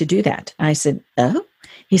don't like to do that. And I said, oh,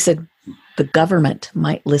 he said, the government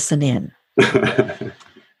might listen in. And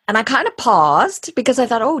I kind of paused because I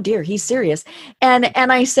thought, oh dear, he's serious. And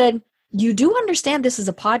I said, you do understand this is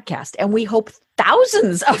a podcast and we hope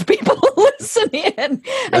thousands of people listen in.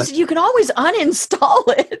 I said, you can always uninstall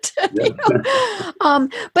it.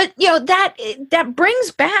 But that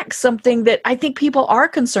brings back something that I think people are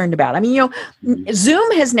concerned about. I mean,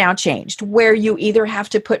 Zoom has now changed where you either have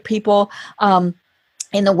to put people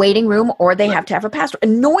in the waiting room or they have to have a password. It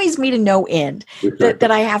annoys me to no end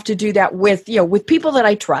that I have to do that with people that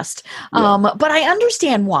I trust. But I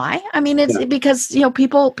understand why. I mean, it's because,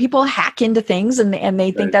 people hack into things and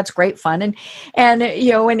they think that's great fun. And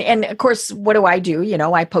of course, what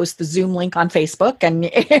do? I post the Zoom link on Facebook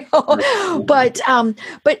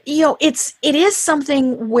but it is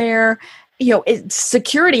something where,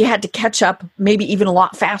 security had to catch up maybe even a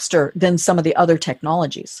lot faster than some of the other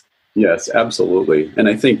technologies. Yes, absolutely. And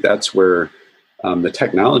I think that's where the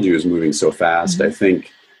technology was moving so fast. I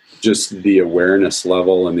think just the awareness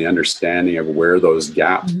level and the understanding of where those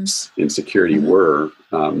gaps in security were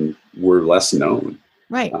less known.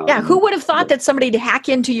 Right. Who would have thought that somebody to hack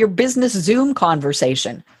into your business Zoom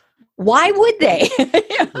conversation? Why would they?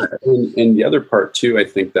 And the other part too, I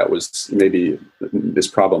think that was maybe is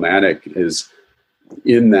problematic is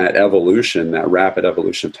in that evolution, that rapid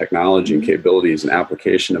evolution of technology and capabilities and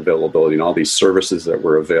application availability and all these services that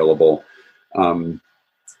were available,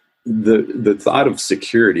 the thought of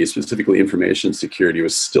security, specifically information security,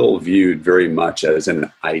 was still viewed very much as an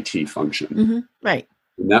IT function. Right.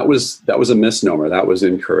 And that was a misnomer. That was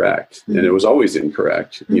incorrect. And it was always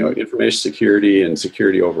incorrect. Information security and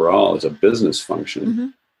security overall is a business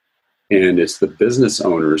function. And it's the business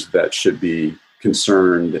owners that should be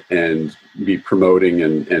concerned and be promoting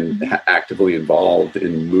and actively involved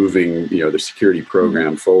in moving the security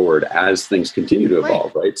program forward as things continue to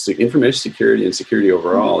evolve, right? So information security and security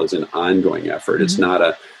overall is an ongoing effort. It's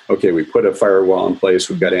not okay, we put a firewall in place,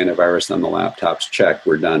 we've got antivirus on the laptops, check,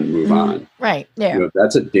 we're done, move on. Right. Yeah.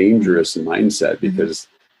 That's a dangerous mindset because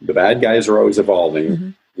the bad guys are always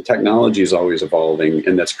evolving. The technology is always evolving,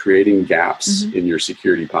 and that's creating gaps in your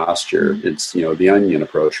security posture. It's, the onion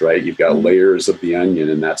approach, right? You've got layers of the onion,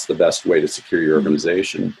 and that's the best way to secure your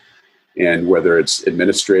organization. And whether it's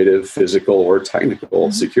administrative, physical, or technical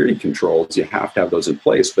security controls, you have to have those in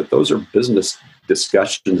place. But those are business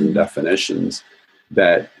discussions and definitions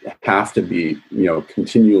that have to be,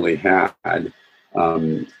 continually had.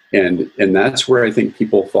 And that's where I think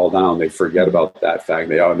people fall down. They forget about that fact.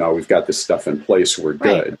 No, we've got this stuff in place. We're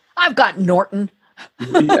good. Right. I've got Norton.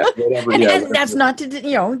 Whatever. And that's not to,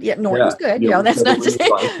 Norton's good. That's not to say.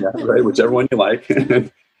 Whichever one you like.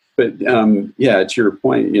 But yeah, to your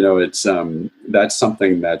point, it's that's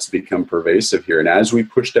something that's become pervasive here. And as we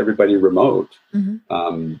pushed everybody remote,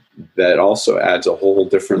 that also adds a whole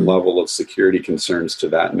different level of security concerns to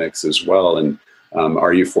that mix as well. And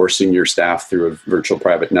are you forcing your staff through a virtual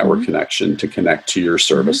private network connection to connect to your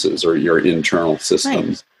services or your internal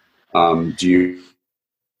systems? Do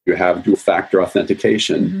you have dual factor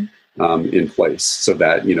authentication in place so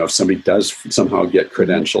that, if somebody does somehow get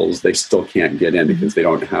credentials, they still can't get in because they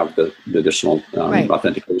don't have the additional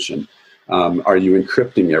authentication? Are you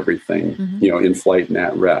encrypting everything, in flight and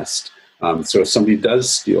at rest? So if somebody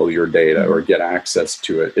does steal your data or get access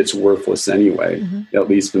to it, it's worthless anyway, at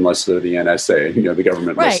least unless they're the NSA, the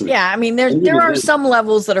government. Right. Listening. Yeah. I mean, there are some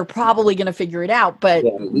levels that are probably going to figure it out, but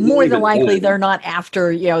more than likely they're not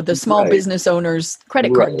after, the small business owner's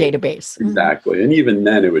credit card database. Exactly. And even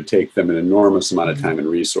then it would take them an enormous amount of time and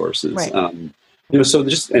resources. So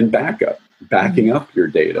and backing up your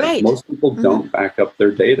data. Most people don't back up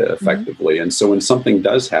their data effectively. And so when something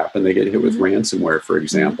does happen, they get hit with ransomware, for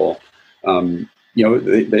example.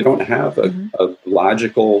 They don't have a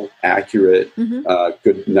logical, accurate,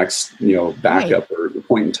 good next, backup or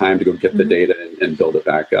point in time to go get the data and build it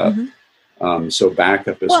back up. So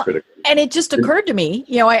backup is critical. And it just occurred to me,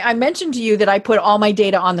 I mentioned to you that I put all my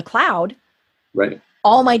data on the cloud. Right.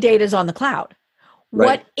 All my data is on the cloud. Right.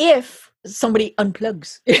 What if somebody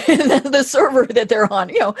unplugs the server that they're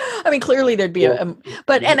on? Clearly there's be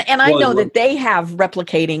but I know that they have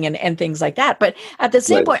replicating and things like that, but at the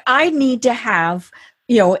same point I need to have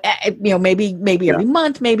maybe every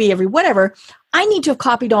month, maybe every whatever, I need to have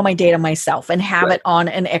copied all my data myself and have it on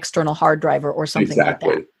an external hard drive or something like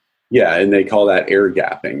that. Yeah, and they call that air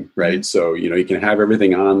gapping, right? So, you can have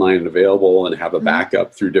everything online and available and have a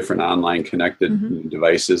backup through different online connected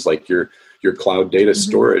devices, like your cloud data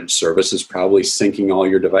storage service is probably syncing all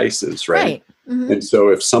your devices, right? And so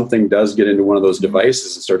if something does get into one of those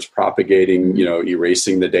devices and starts propagating,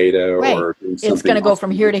 erasing the data or doing something, it's going to go from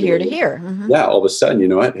here to here to here. Yeah, all of a sudden, you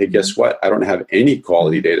know what? Hey, guess what? I don't have any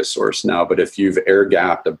quality data source now, but if you've air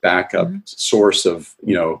gapped a backup source of,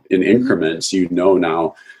 in increments,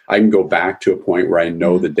 now I can go back to a point where I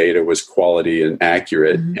know the data was quality and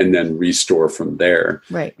accurate and then restore from there.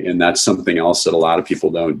 Right. And that's something else that a lot of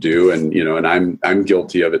people don't do. And, and I'm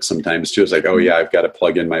guilty of it sometimes too. It's like, oh yeah, I've got to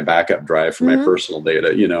plug in my backup drive for my personal data,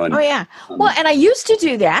 and, well, and I used to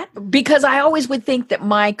do that because I always would think that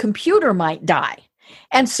my computer might die.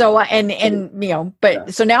 And so,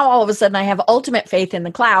 so now all of a sudden I have ultimate faith in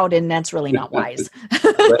the cloud, and that's really not wise.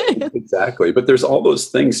 Right, exactly. But there's all those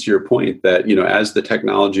things, to your point, that, as the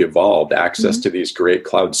technology evolved, access to these great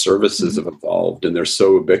cloud services have evolved, and they're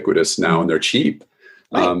so ubiquitous now, and they're cheap.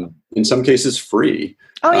 In some cases free.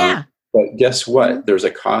 Oh, yeah. But guess what? There's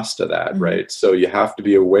a cost to that, right? So you have to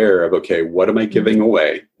be aware of, okay, what am I giving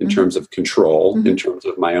away in terms of control, in terms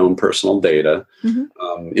of my own personal data,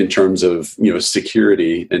 in terms of,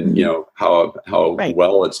 security and, how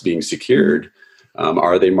well it's being secured.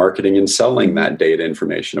 Are they marketing and selling that data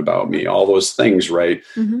information about me? All those things, right?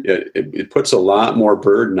 It puts a lot more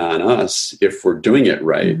burden on us if we're doing it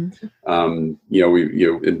right.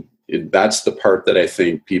 That's the part that I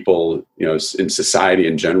think people, in society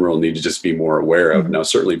in general, need to just be more aware of. Now,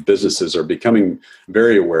 certainly businesses are becoming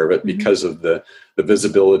very aware of it because of the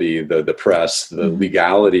visibility, the press, the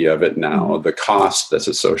legality of it now, the cost that's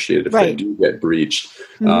associated if they do get breached.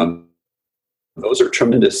 Those are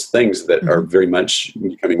tremendous things that are very much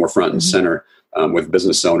becoming more front and center with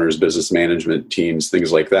business owners, business management teams,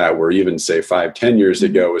 things like that, where even say 5-10 years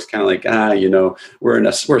ago it was kind of like, we're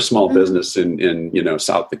a small business in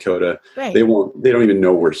South Dakota. Right. They don't even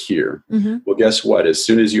know we're here. Well, guess what? As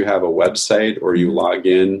soon as you have a website or you log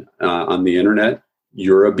in on the internet,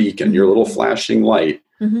 you're a beacon, you're a little flashing light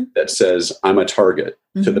that says I'm a target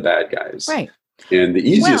to the bad guys. Right. And the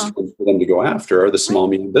easiest ones for them to go after are the small,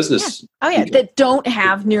 medium business. That don't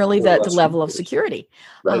have nearly the level of security.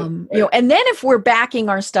 And then if we're backing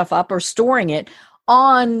our stuff up or storing it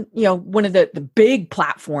on, one of the big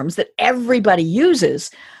platforms that everybody uses,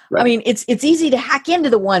 I mean, it's easy to hack into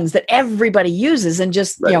the ones that everybody uses and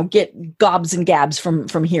just, get gobs and gabs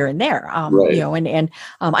from here and there.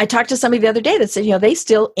 I talked to somebody the other day that said, they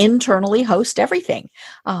still internally host everything.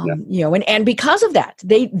 And because of that,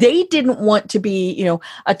 they didn't want to be,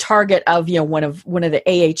 a target of, one of the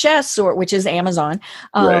AHS which is Amazon,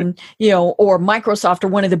 or Microsoft or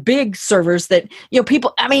one of the big servers that,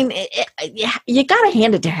 people, I mean, you got to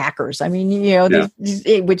hand it to hackers. I mean,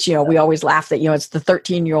 which, we always laugh that, it's the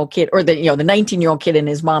 13-year-old 17-year-old kid or the 19-year-old kid in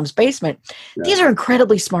his mom's basement. Yeah. These are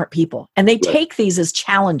incredibly smart people, and they take these as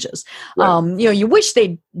challenges. Right. You wish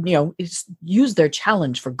they'd use their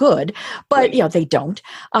challenge for good, but they don't.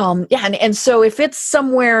 And so if it's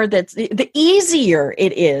somewhere that's the easier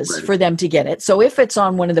it is for them to get it. So if it's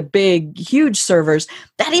on one of the big, huge servers,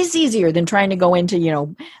 that is easier than trying to go into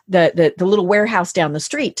the little warehouse down the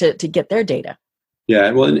street to get their data.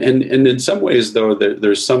 Yeah, well, and in some ways, though,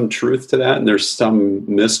 there's some truth to that, and there's some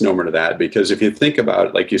misnomer to that, because if you think about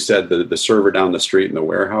it, like you said, the server down the street in the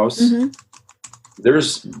warehouse,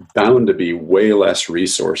 there's bound to be way less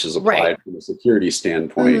resources applied from a security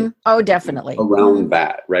standpoint. Oh, definitely. Around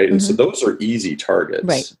that, right? And so those are easy targets,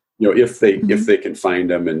 right? If they can find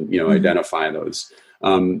them and identify those.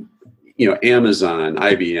 Amazon,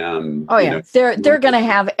 IBM. Oh yeah, they're going to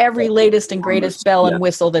have every latest and greatest bell and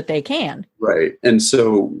whistle that they can. Right, and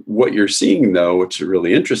so what you're seeing, though, which is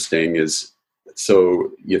really interesting, is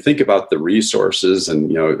so you think about the resources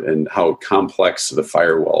and how complex the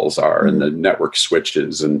firewalls are and the network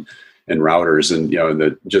switches and routers and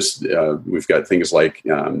we've got things like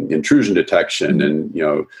intrusion detection and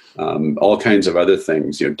all kinds of other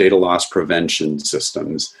things, data loss prevention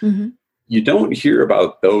systems. You don't hear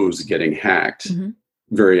about those getting hacked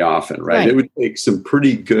very often, right? It would take some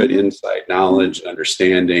pretty good insight, knowledge,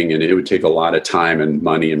 understanding, and it would take a lot of time and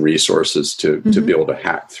money and resources to be able to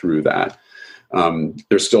hack through that.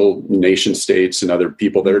 There's still nation states and other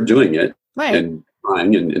people that are doing it and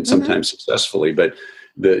trying and sometimes successfully, but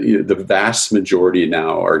the vast majority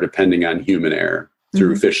now are depending on human error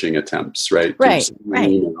through phishing attempts, right?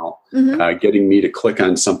 Email, getting me to click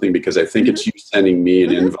on something because I think it's you sending me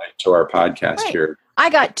an invite to our podcast here. I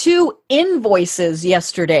got 2 invoices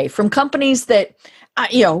yesterday from companies that,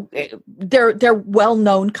 they're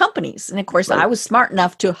well-known companies. And of course, I was smart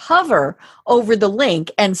enough to hover over the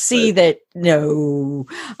link and see that but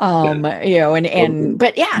I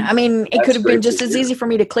mean, it could have been just as easy for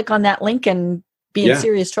me to click on that link and be in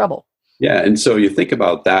serious trouble. Yeah. And so you think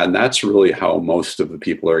about that, and that's really how most of the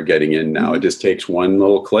people are getting in now. It just takes one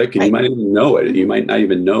little click and you might even know it. You might not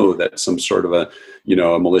even know that some sort of a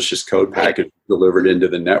malicious code package delivered into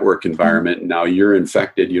the network environment. And now you're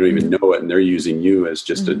infected. You don't even know it. And they're using you as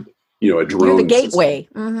just a drone. You're the gateway.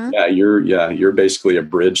 Yeah. You're basically a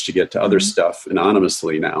bridge to get to other stuff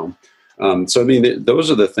anonymously now. So, I mean,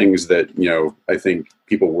 those are the things that, I think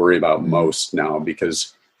people worry about most now,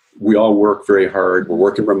 because we all work very hard. We're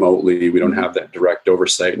working remotely. We don't have that direct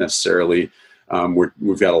oversight necessarily.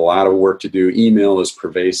 We've got a lot of work to do. Email is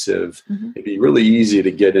pervasive. It'd be really easy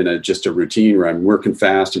to get in just a routine where I'm working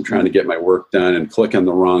fast and trying to get my work done and click on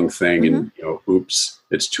the wrong thing and, oops,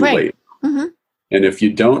 it's too late. And if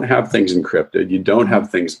you don't have things encrypted, you don't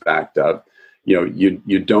have things backed up,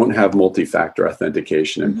 you don't have multi-factor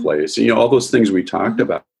authentication in place. And, all those things we talked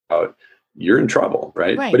about, you're in trouble,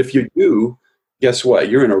 right? But if you do, guess what?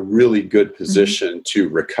 You're in a really good position to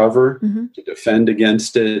recover, to defend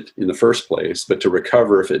against it in the first place, but to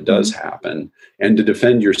recover if it does happen, and to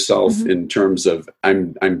defend yourself in terms of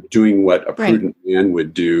I'm doing what a prudent man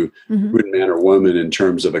would do, prudent man or woman, in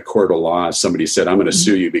terms of a court of law. Somebody said, I'm going to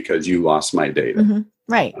sue you because you lost my data.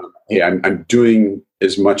 Hey, I'm doing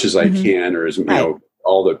as much as I can, or as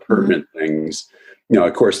all the pertinent things.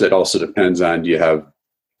 Of course, that also depends on, do you have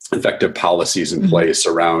effective policies in place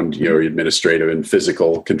around your administrative and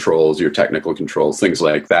physical controls, your technical controls, things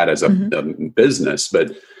like that as a business.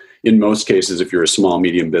 But in most cases, if you're a small,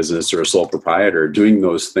 medium business or a sole proprietor, doing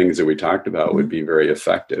those things that we talked about would be very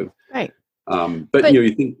effective. But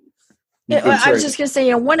you think. I was just going to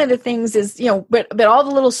say, one of the things is, but all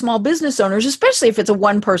the little small business owners, especially if it's a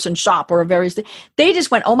one-person shop or they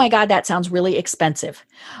just went, oh my God, that sounds really expensive.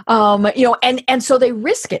 And so they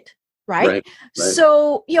risk it. Right.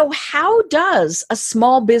 So, how does a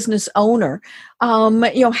small business owner,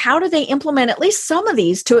 how do they implement at least some of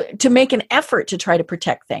these to make an effort to try to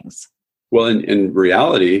protect things? Well, in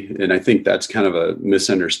reality, and I think that's kind of a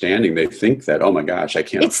misunderstanding. They think that, oh my gosh, I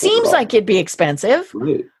can't. It seems like it'd be expensive.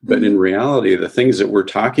 Right. But in reality, the things that we're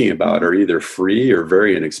talking about are either free or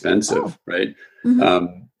very inexpensive. Right.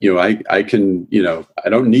 I can, I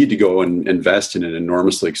don't need to go and invest in an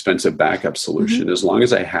enormously expensive backup solution as long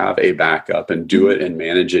as I have a backup and do it and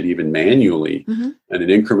manage it even manually on an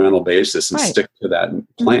incremental basis and stick to that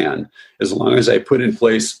plan. As long as I put in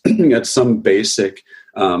place some basic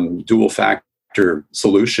dual factor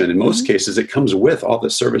solution. In most cases, it comes with all the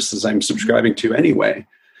services I'm subscribing to anyway.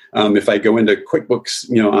 If I go into QuickBooks,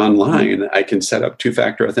 online, I can set up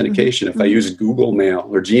two-factor authentication. If I use Google Mail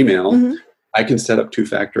or Gmail, I can set up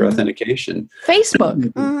two-factor authentication.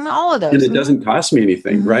 Facebook, all of those. And it doesn't cost me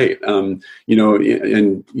anything, right?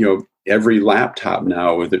 every laptop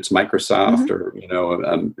now, whether it's Microsoft or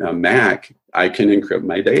a Mac, I can encrypt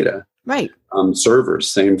my data. Right. Servers,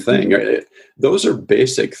 same thing. Those are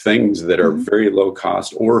basic things that are very low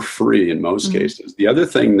cost or free in most cases. The other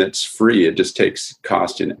thing that's free, it just takes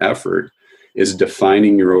cost and effort, is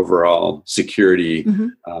defining your overall security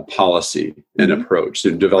policy and approach,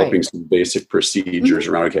 and developing some basic procedures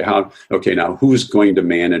around, now who's going to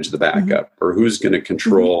manage the backup, or who's going to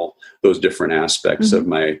control those different aspects of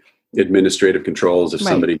my administrative controls. If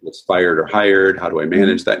somebody gets fired or hired, how do I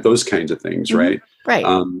manage that? Those kinds of things, right? Right.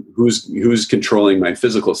 Who's controlling my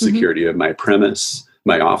physical security of my premise,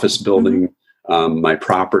 my office building, my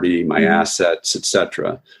property, my assets,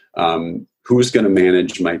 etc. Who's going to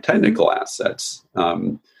manage my technical assets?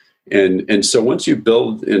 And so once you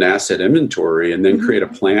build an asset inventory and then create a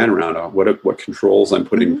plan around what controls I'm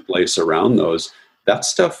putting in place around those, that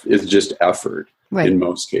stuff is just effort. Right. In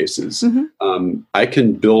most cases, I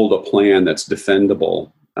can build a plan that's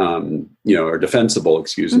defendable, or defensible,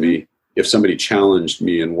 excuse me, if somebody challenged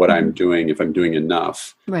me in what I'm doing, if I'm doing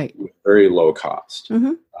enough, with very low cost.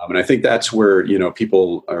 And I think that's where,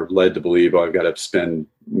 people are led to believe, I've got to spend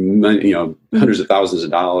money, hundreds of thousands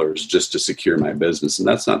of dollars just to secure my business. And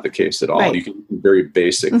that's not the case at all. Right. You can do very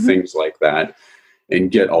basic things like that and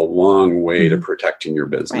get a long way to protecting your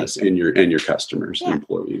business and your customers and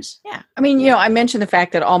employees. Yeah. I mean, I mentioned the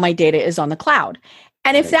fact that all my data is on the cloud.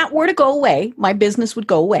 And if that were to go away, my business would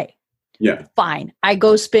go away. Yeah. Fine. I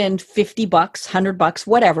go spend $50, $100,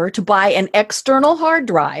 whatever, to buy an external hard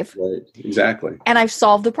drive. Right. Exactly. And I've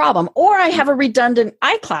solved the problem. Or I have a redundant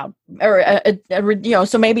iCloud, or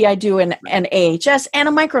so maybe I do an AHS and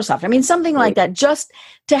a Microsoft. I mean, something like that, just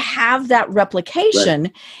to have that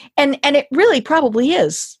replication. Right. And it really probably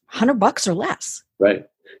is $100 or less. Right.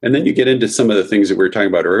 And then you get into some of the things that we were talking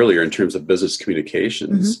about earlier in terms of business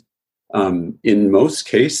communications. In most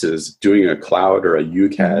cases, doing a cloud or a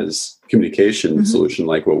UCaaS communication solution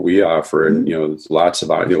like what we offer, and there's lots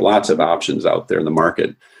of options out there in the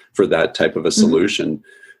market for that type of a solution.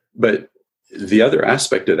 But the other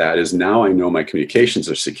aspect of that is now I know my communications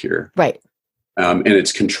are secure, right? And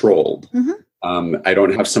it's controlled. I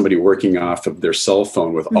don't have somebody working off of their cell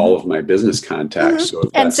phone with all of my business contacts. So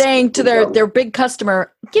and saying to their big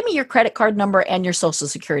customer, give me your credit card number and your social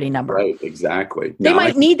security number. Right, exactly. They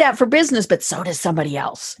might need that for business, but so does somebody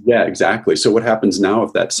else. Yeah, exactly. So what happens now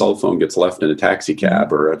if that cell phone gets left in a taxi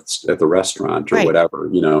cab or at the restaurant or whatever,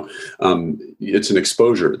 it's an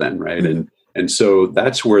exposure then, right? And so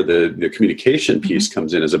that's where the communication piece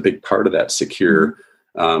comes in as a big part of that secure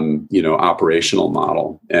operational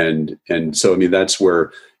model. And so, I mean, that's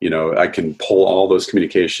where, I can pull all those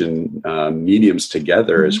communication mediums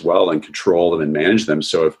together as well and control them and manage them.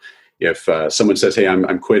 So if someone says, hey,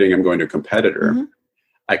 I'm quitting, I'm going to a competitor,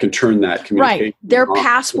 I can turn that communication. Right. Their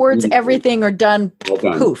passwords, everything are done.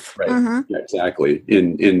 Poof. Right. Yeah, exactly.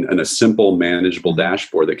 In a simple, manageable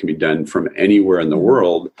dashboard that can be done from anywhere in the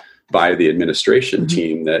world by the administration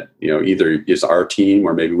team that, either is our team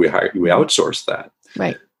or maybe we outsource that.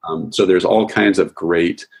 Right. So there's all kinds of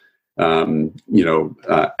great,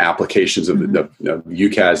 applications of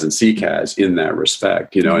UCaaS and CCaaS in that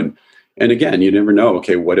respect, and again, you never know.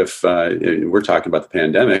 Okay, what if we're talking about the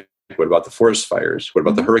pandemic? What about the forest fires? What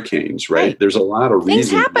about the hurricanes? Right? There's a lot of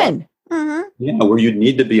things reasons. Happen. Where you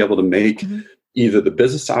need to be able to make either the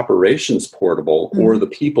business operations portable or the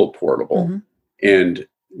people portable, and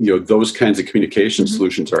those kinds of communication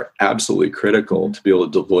solutions are absolutely critical to be able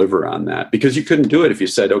to deliver on that, because you couldn't do it if you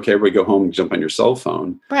said, okay, everybody go home and jump on your cell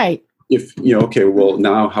phone. Right. If, well,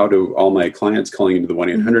 now how do all my clients calling into the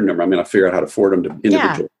 1-800 number, I'm going to figure out how to forward them to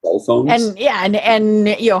individual cell phones. And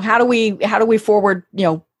how do we forward,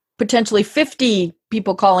 potentially 50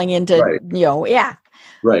 people calling into,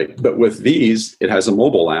 Right. But with these, it has a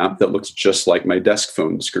mobile app that looks just like my desk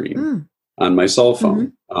phone screen. On my cell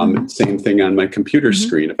phone. Same thing on my computer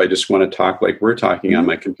screen. If I just want to talk like we're talking on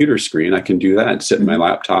my computer screen, I can do that. Sit in my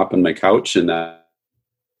laptop on my couch, and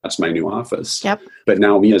that's my new office. Yep. But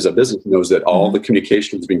now me as a business knows that all the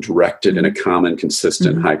communication is being directed in a common,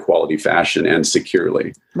 consistent, high quality fashion and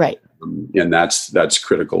securely. Right. And that's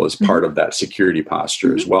critical as part of that security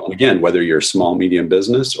posture as well. And again, whether you're a small, medium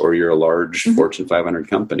business or you're a large Fortune 500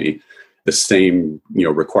 company, the same,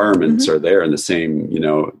 requirements are there, and the same,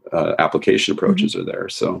 application approaches are there.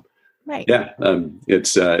 So,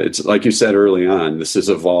 it's like you said early on, this has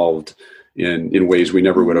evolved in ways we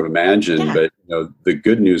never would have imagined. Yeah. But the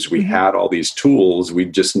good news, we had all these tools, we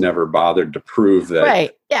just never bothered to prove that.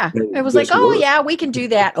 Right. Yeah. It was like, we can do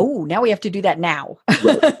that. Oh, now we have to do that now.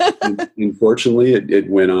 Right. And fortunately, it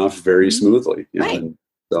went off very smoothly. Right. And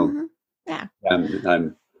so,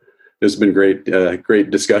 It's been great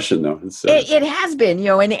discussion though. It has been,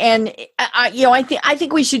 I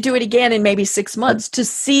think we should do it again in maybe 6 months to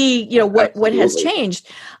see, what has changed,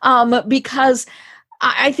 because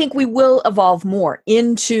I think we will evolve more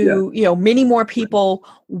into, many more people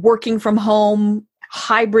working from home,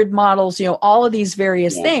 hybrid models, all of these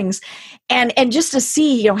various things. And just to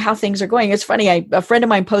see, how things are going. It's funny. A friend of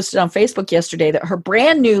mine posted on Facebook yesterday that her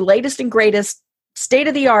brand new latest and greatest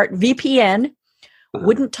state-of-the-art VPN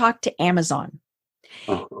wouldn't talk to Amazon.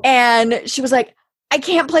 And she was like, I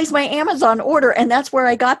can't place my Amazon order, and that's where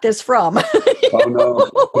I got this from. Oh, no.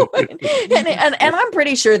 and I'm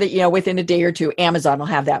pretty sure that, within a day or two, Amazon will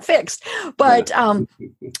have that fixed. But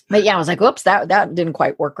yeah, I was like, whoops, that didn't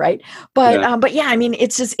quite work right. But yeah, I mean,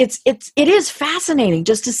 it is fascinating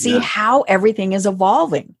just to see how everything is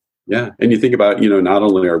evolving. Yeah. And you think about, not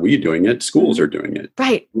only are we doing it, schools are doing it.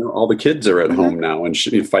 Right. All the kids are at home now and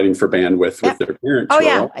fighting for bandwidth with their parents. Oh,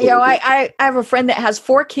 yeah. I have a friend that has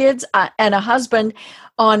 4 kids and a husband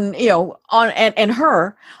on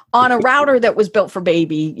her on a router that was built for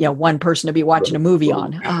maybe, one person to be watching a movie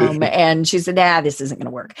on. And she said, this isn't going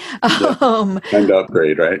to work. Time to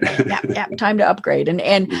upgrade, right? Time to upgrade.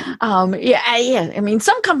 And I mean,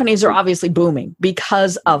 some companies are obviously booming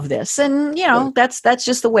because of this. And, that's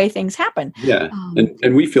just the way things happen. Yeah.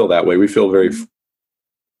 And we feel that way. We feel very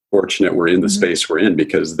fortunate we're in the space we're in,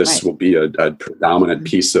 because this will be a predominant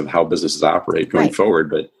piece of how businesses operate going forward.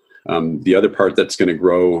 But the other part that's going to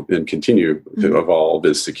grow and continue to evolve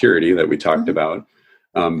is security that we talked about.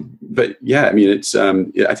 But yeah, I mean, it's,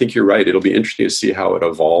 I think you're right. It'll be interesting to see how it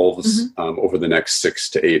evolves over the next 6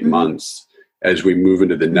 to 8 months as we move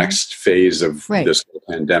into the next phase of this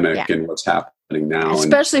pandemic and what's happening now.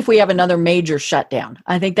 Especially if we have another major shutdown.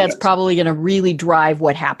 I think that's probably going to really drive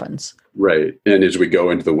what happens. Right. And as we go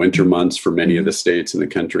into the winter months for many of the states in the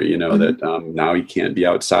country, that now you can't be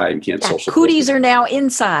outside, you can't social. Cooties are now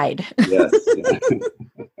inside. Yes.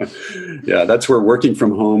 Yeah, that's where working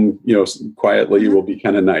from home, quietly will be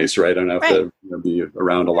kind of nice, right? I don't have to be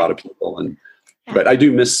around a lot of people. But I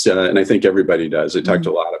do miss, and I think everybody does. I talk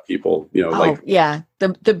to a lot of people,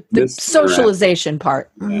 the socialization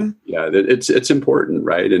part. Yeah, it's important,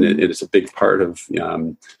 right? And it's a big part of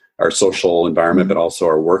our social environment, but also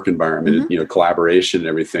our work environment. Collaboration and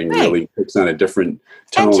everything really puts on a different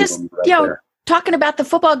tone. And just talking about the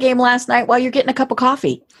football game last night while you're getting a cup of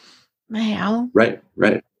coffee. Right.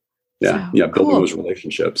 Yeah, building those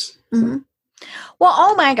relationships. Well,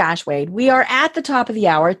 oh my gosh, Wade, we are at the top of the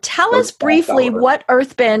hour. Tell us briefly what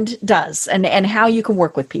Earthbend does and how you can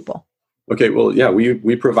work with people. Okay, well, yeah,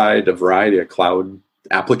 we provide a variety of cloud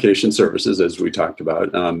application services, as we talked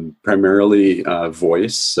about, primarily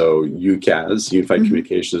voice. So UCaaS, Unified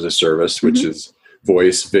Communication as a Service, which is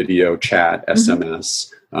voice, video, chat,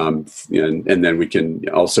 SMS. And then we can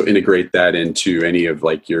also integrate that into any of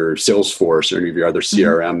like your Salesforce or any of your other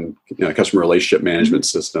CRM, customer relationship management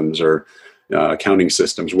systems or accounting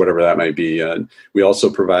systems, whatever that might be. We also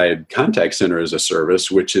provide contact center as a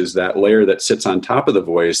service, which is that layer that sits on top of the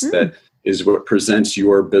voice that is what presents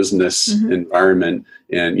your business environment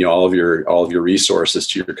and all of your resources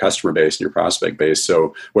to your customer base and your prospect base.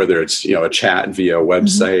 So whether it's a chat via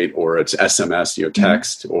website or it's SMS,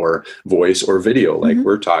 text or voice or video, like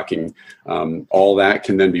we're talking, all that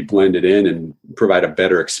can then be blended in and provide a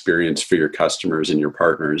better experience for your customers and your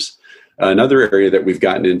partners. Another area that we've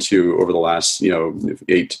gotten into over the last,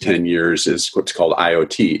 8 to 10 years is what's called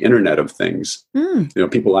IoT, Internet of Things.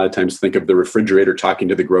 People a lot of times think of the refrigerator talking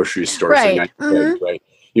to the grocery store, right?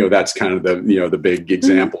 That's kind of the big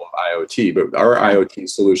example of IoT. But our IoT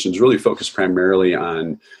solutions really focus primarily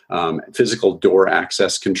on physical door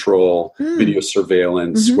access control, video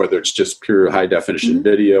surveillance, whether it's just pure high definition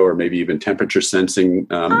video or maybe even temperature sensing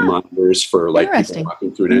monitors for like people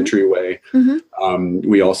walking through an entryway.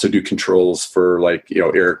 We also do controls for like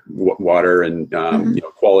air, water, and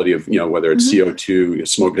quality of whether it's CO2,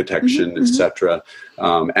 smoke detection, etc.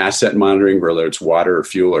 Asset monitoring, whether it's water or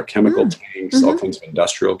fuel or chemical tanks, all kinds of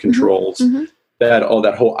industrial controls. That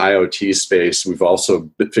whole IoT space, we've also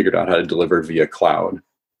figured out how to deliver via cloud,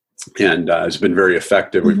 and it's been very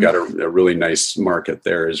effective. We've got a really nice market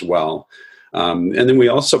there as well. And then we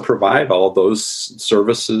also provide all those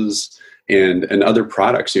services and other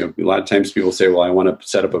products. A lot of times people say, well, I want to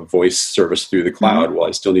set up a voice service through the cloud. Well,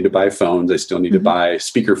 I still need to buy phones. I still need to buy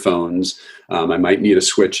speaker phones. I might need a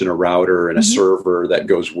switch and a router and a server that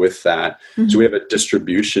goes with that. So we have a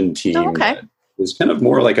distribution team that is kind of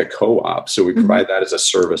more like a co-op. So we provide that as a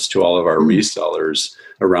service to all of our resellers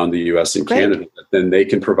around the US and Canada. But then they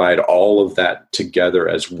can provide all of that together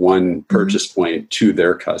as one purchase point to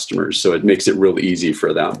their customers. So it makes it real easy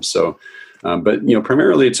for them. So But,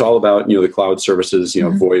 primarily it's all about, the cloud services,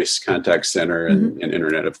 voice, contact center, and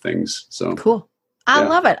Internet of Things. So cool. I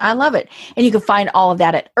love it. I love it. And you can find all of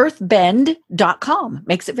that at earthbend.com.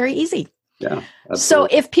 Makes it very easy. Yeah. Absolutely. So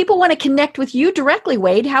if people want to connect with you directly,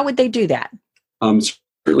 Wade, how would they do that?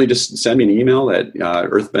 Certainly just send me an email at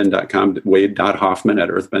earthbend.com,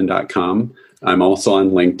 wade.hoffman@earthbend.com. I'm also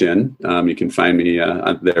on LinkedIn. You can find me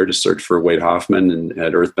there. Just search for Wade Hoffman and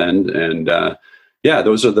at Earthbend. And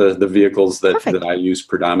those are the vehicles that I use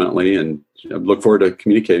predominantly. And I look forward to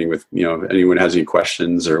communicating with, if anyone has any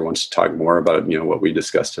questions or wants to talk more about, what we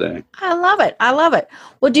discussed today. I love it. I love it.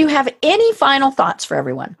 Well, do you have any final thoughts for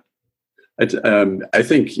everyone? I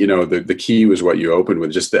think, the key was what you opened with.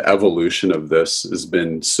 Just the evolution of this has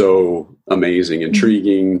been so amazing,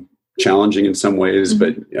 intriguing, challenging in some ways.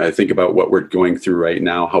 But I think about what we're going through right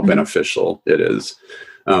now, how beneficial it is.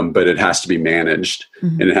 But it has to be managed,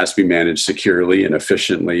 and it has to be managed securely and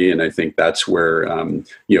efficiently. And I think that's where,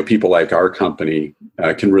 people like our company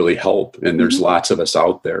can really help. And there's lots of us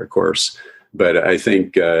out there, of course. But I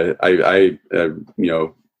think I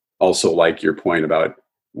also like your point about,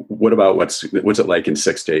 what about what's it like in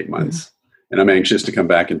 6 to 8 months? And I'm anxious to come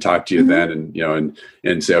back and talk to you then,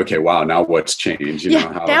 and say, okay, wow, now what's changed?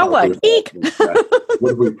 Now what? What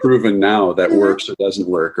have we proven now that works or doesn't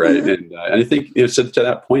work, right? And I think to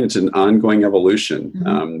that point, it's an ongoing evolution.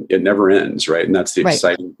 It never ends, right? And that's the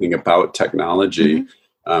exciting thing about technology.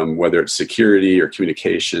 Whether it's security or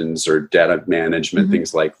communications or data management,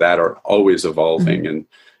 things like that are always evolving.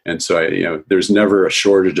 And so, there's never a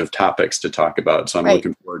shortage of topics to talk about. So I'm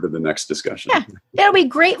looking forward to the next discussion. Yeah, it'll be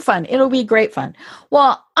great fun. It'll be great fun.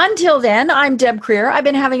 Well, until then, I'm Deb Creer. I've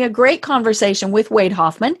been having a great conversation with Wade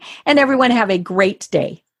Hoffman, and everyone have a great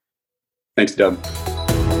day. Thanks, Deb.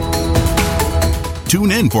 Tune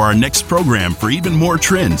in for our next program for even more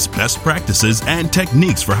trends, best practices, and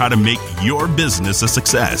techniques for how to make your business a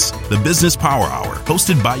success. The Business Power Hour,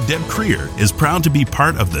 hosted by Deb Creer, is proud to be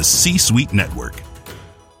part of the C-Suite Network.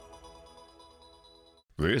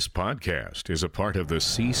 This podcast is a part of the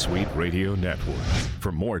C-Suite Radio Network.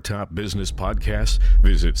 For more top business podcasts,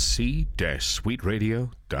 visit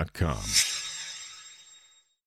c-suiteradio.com.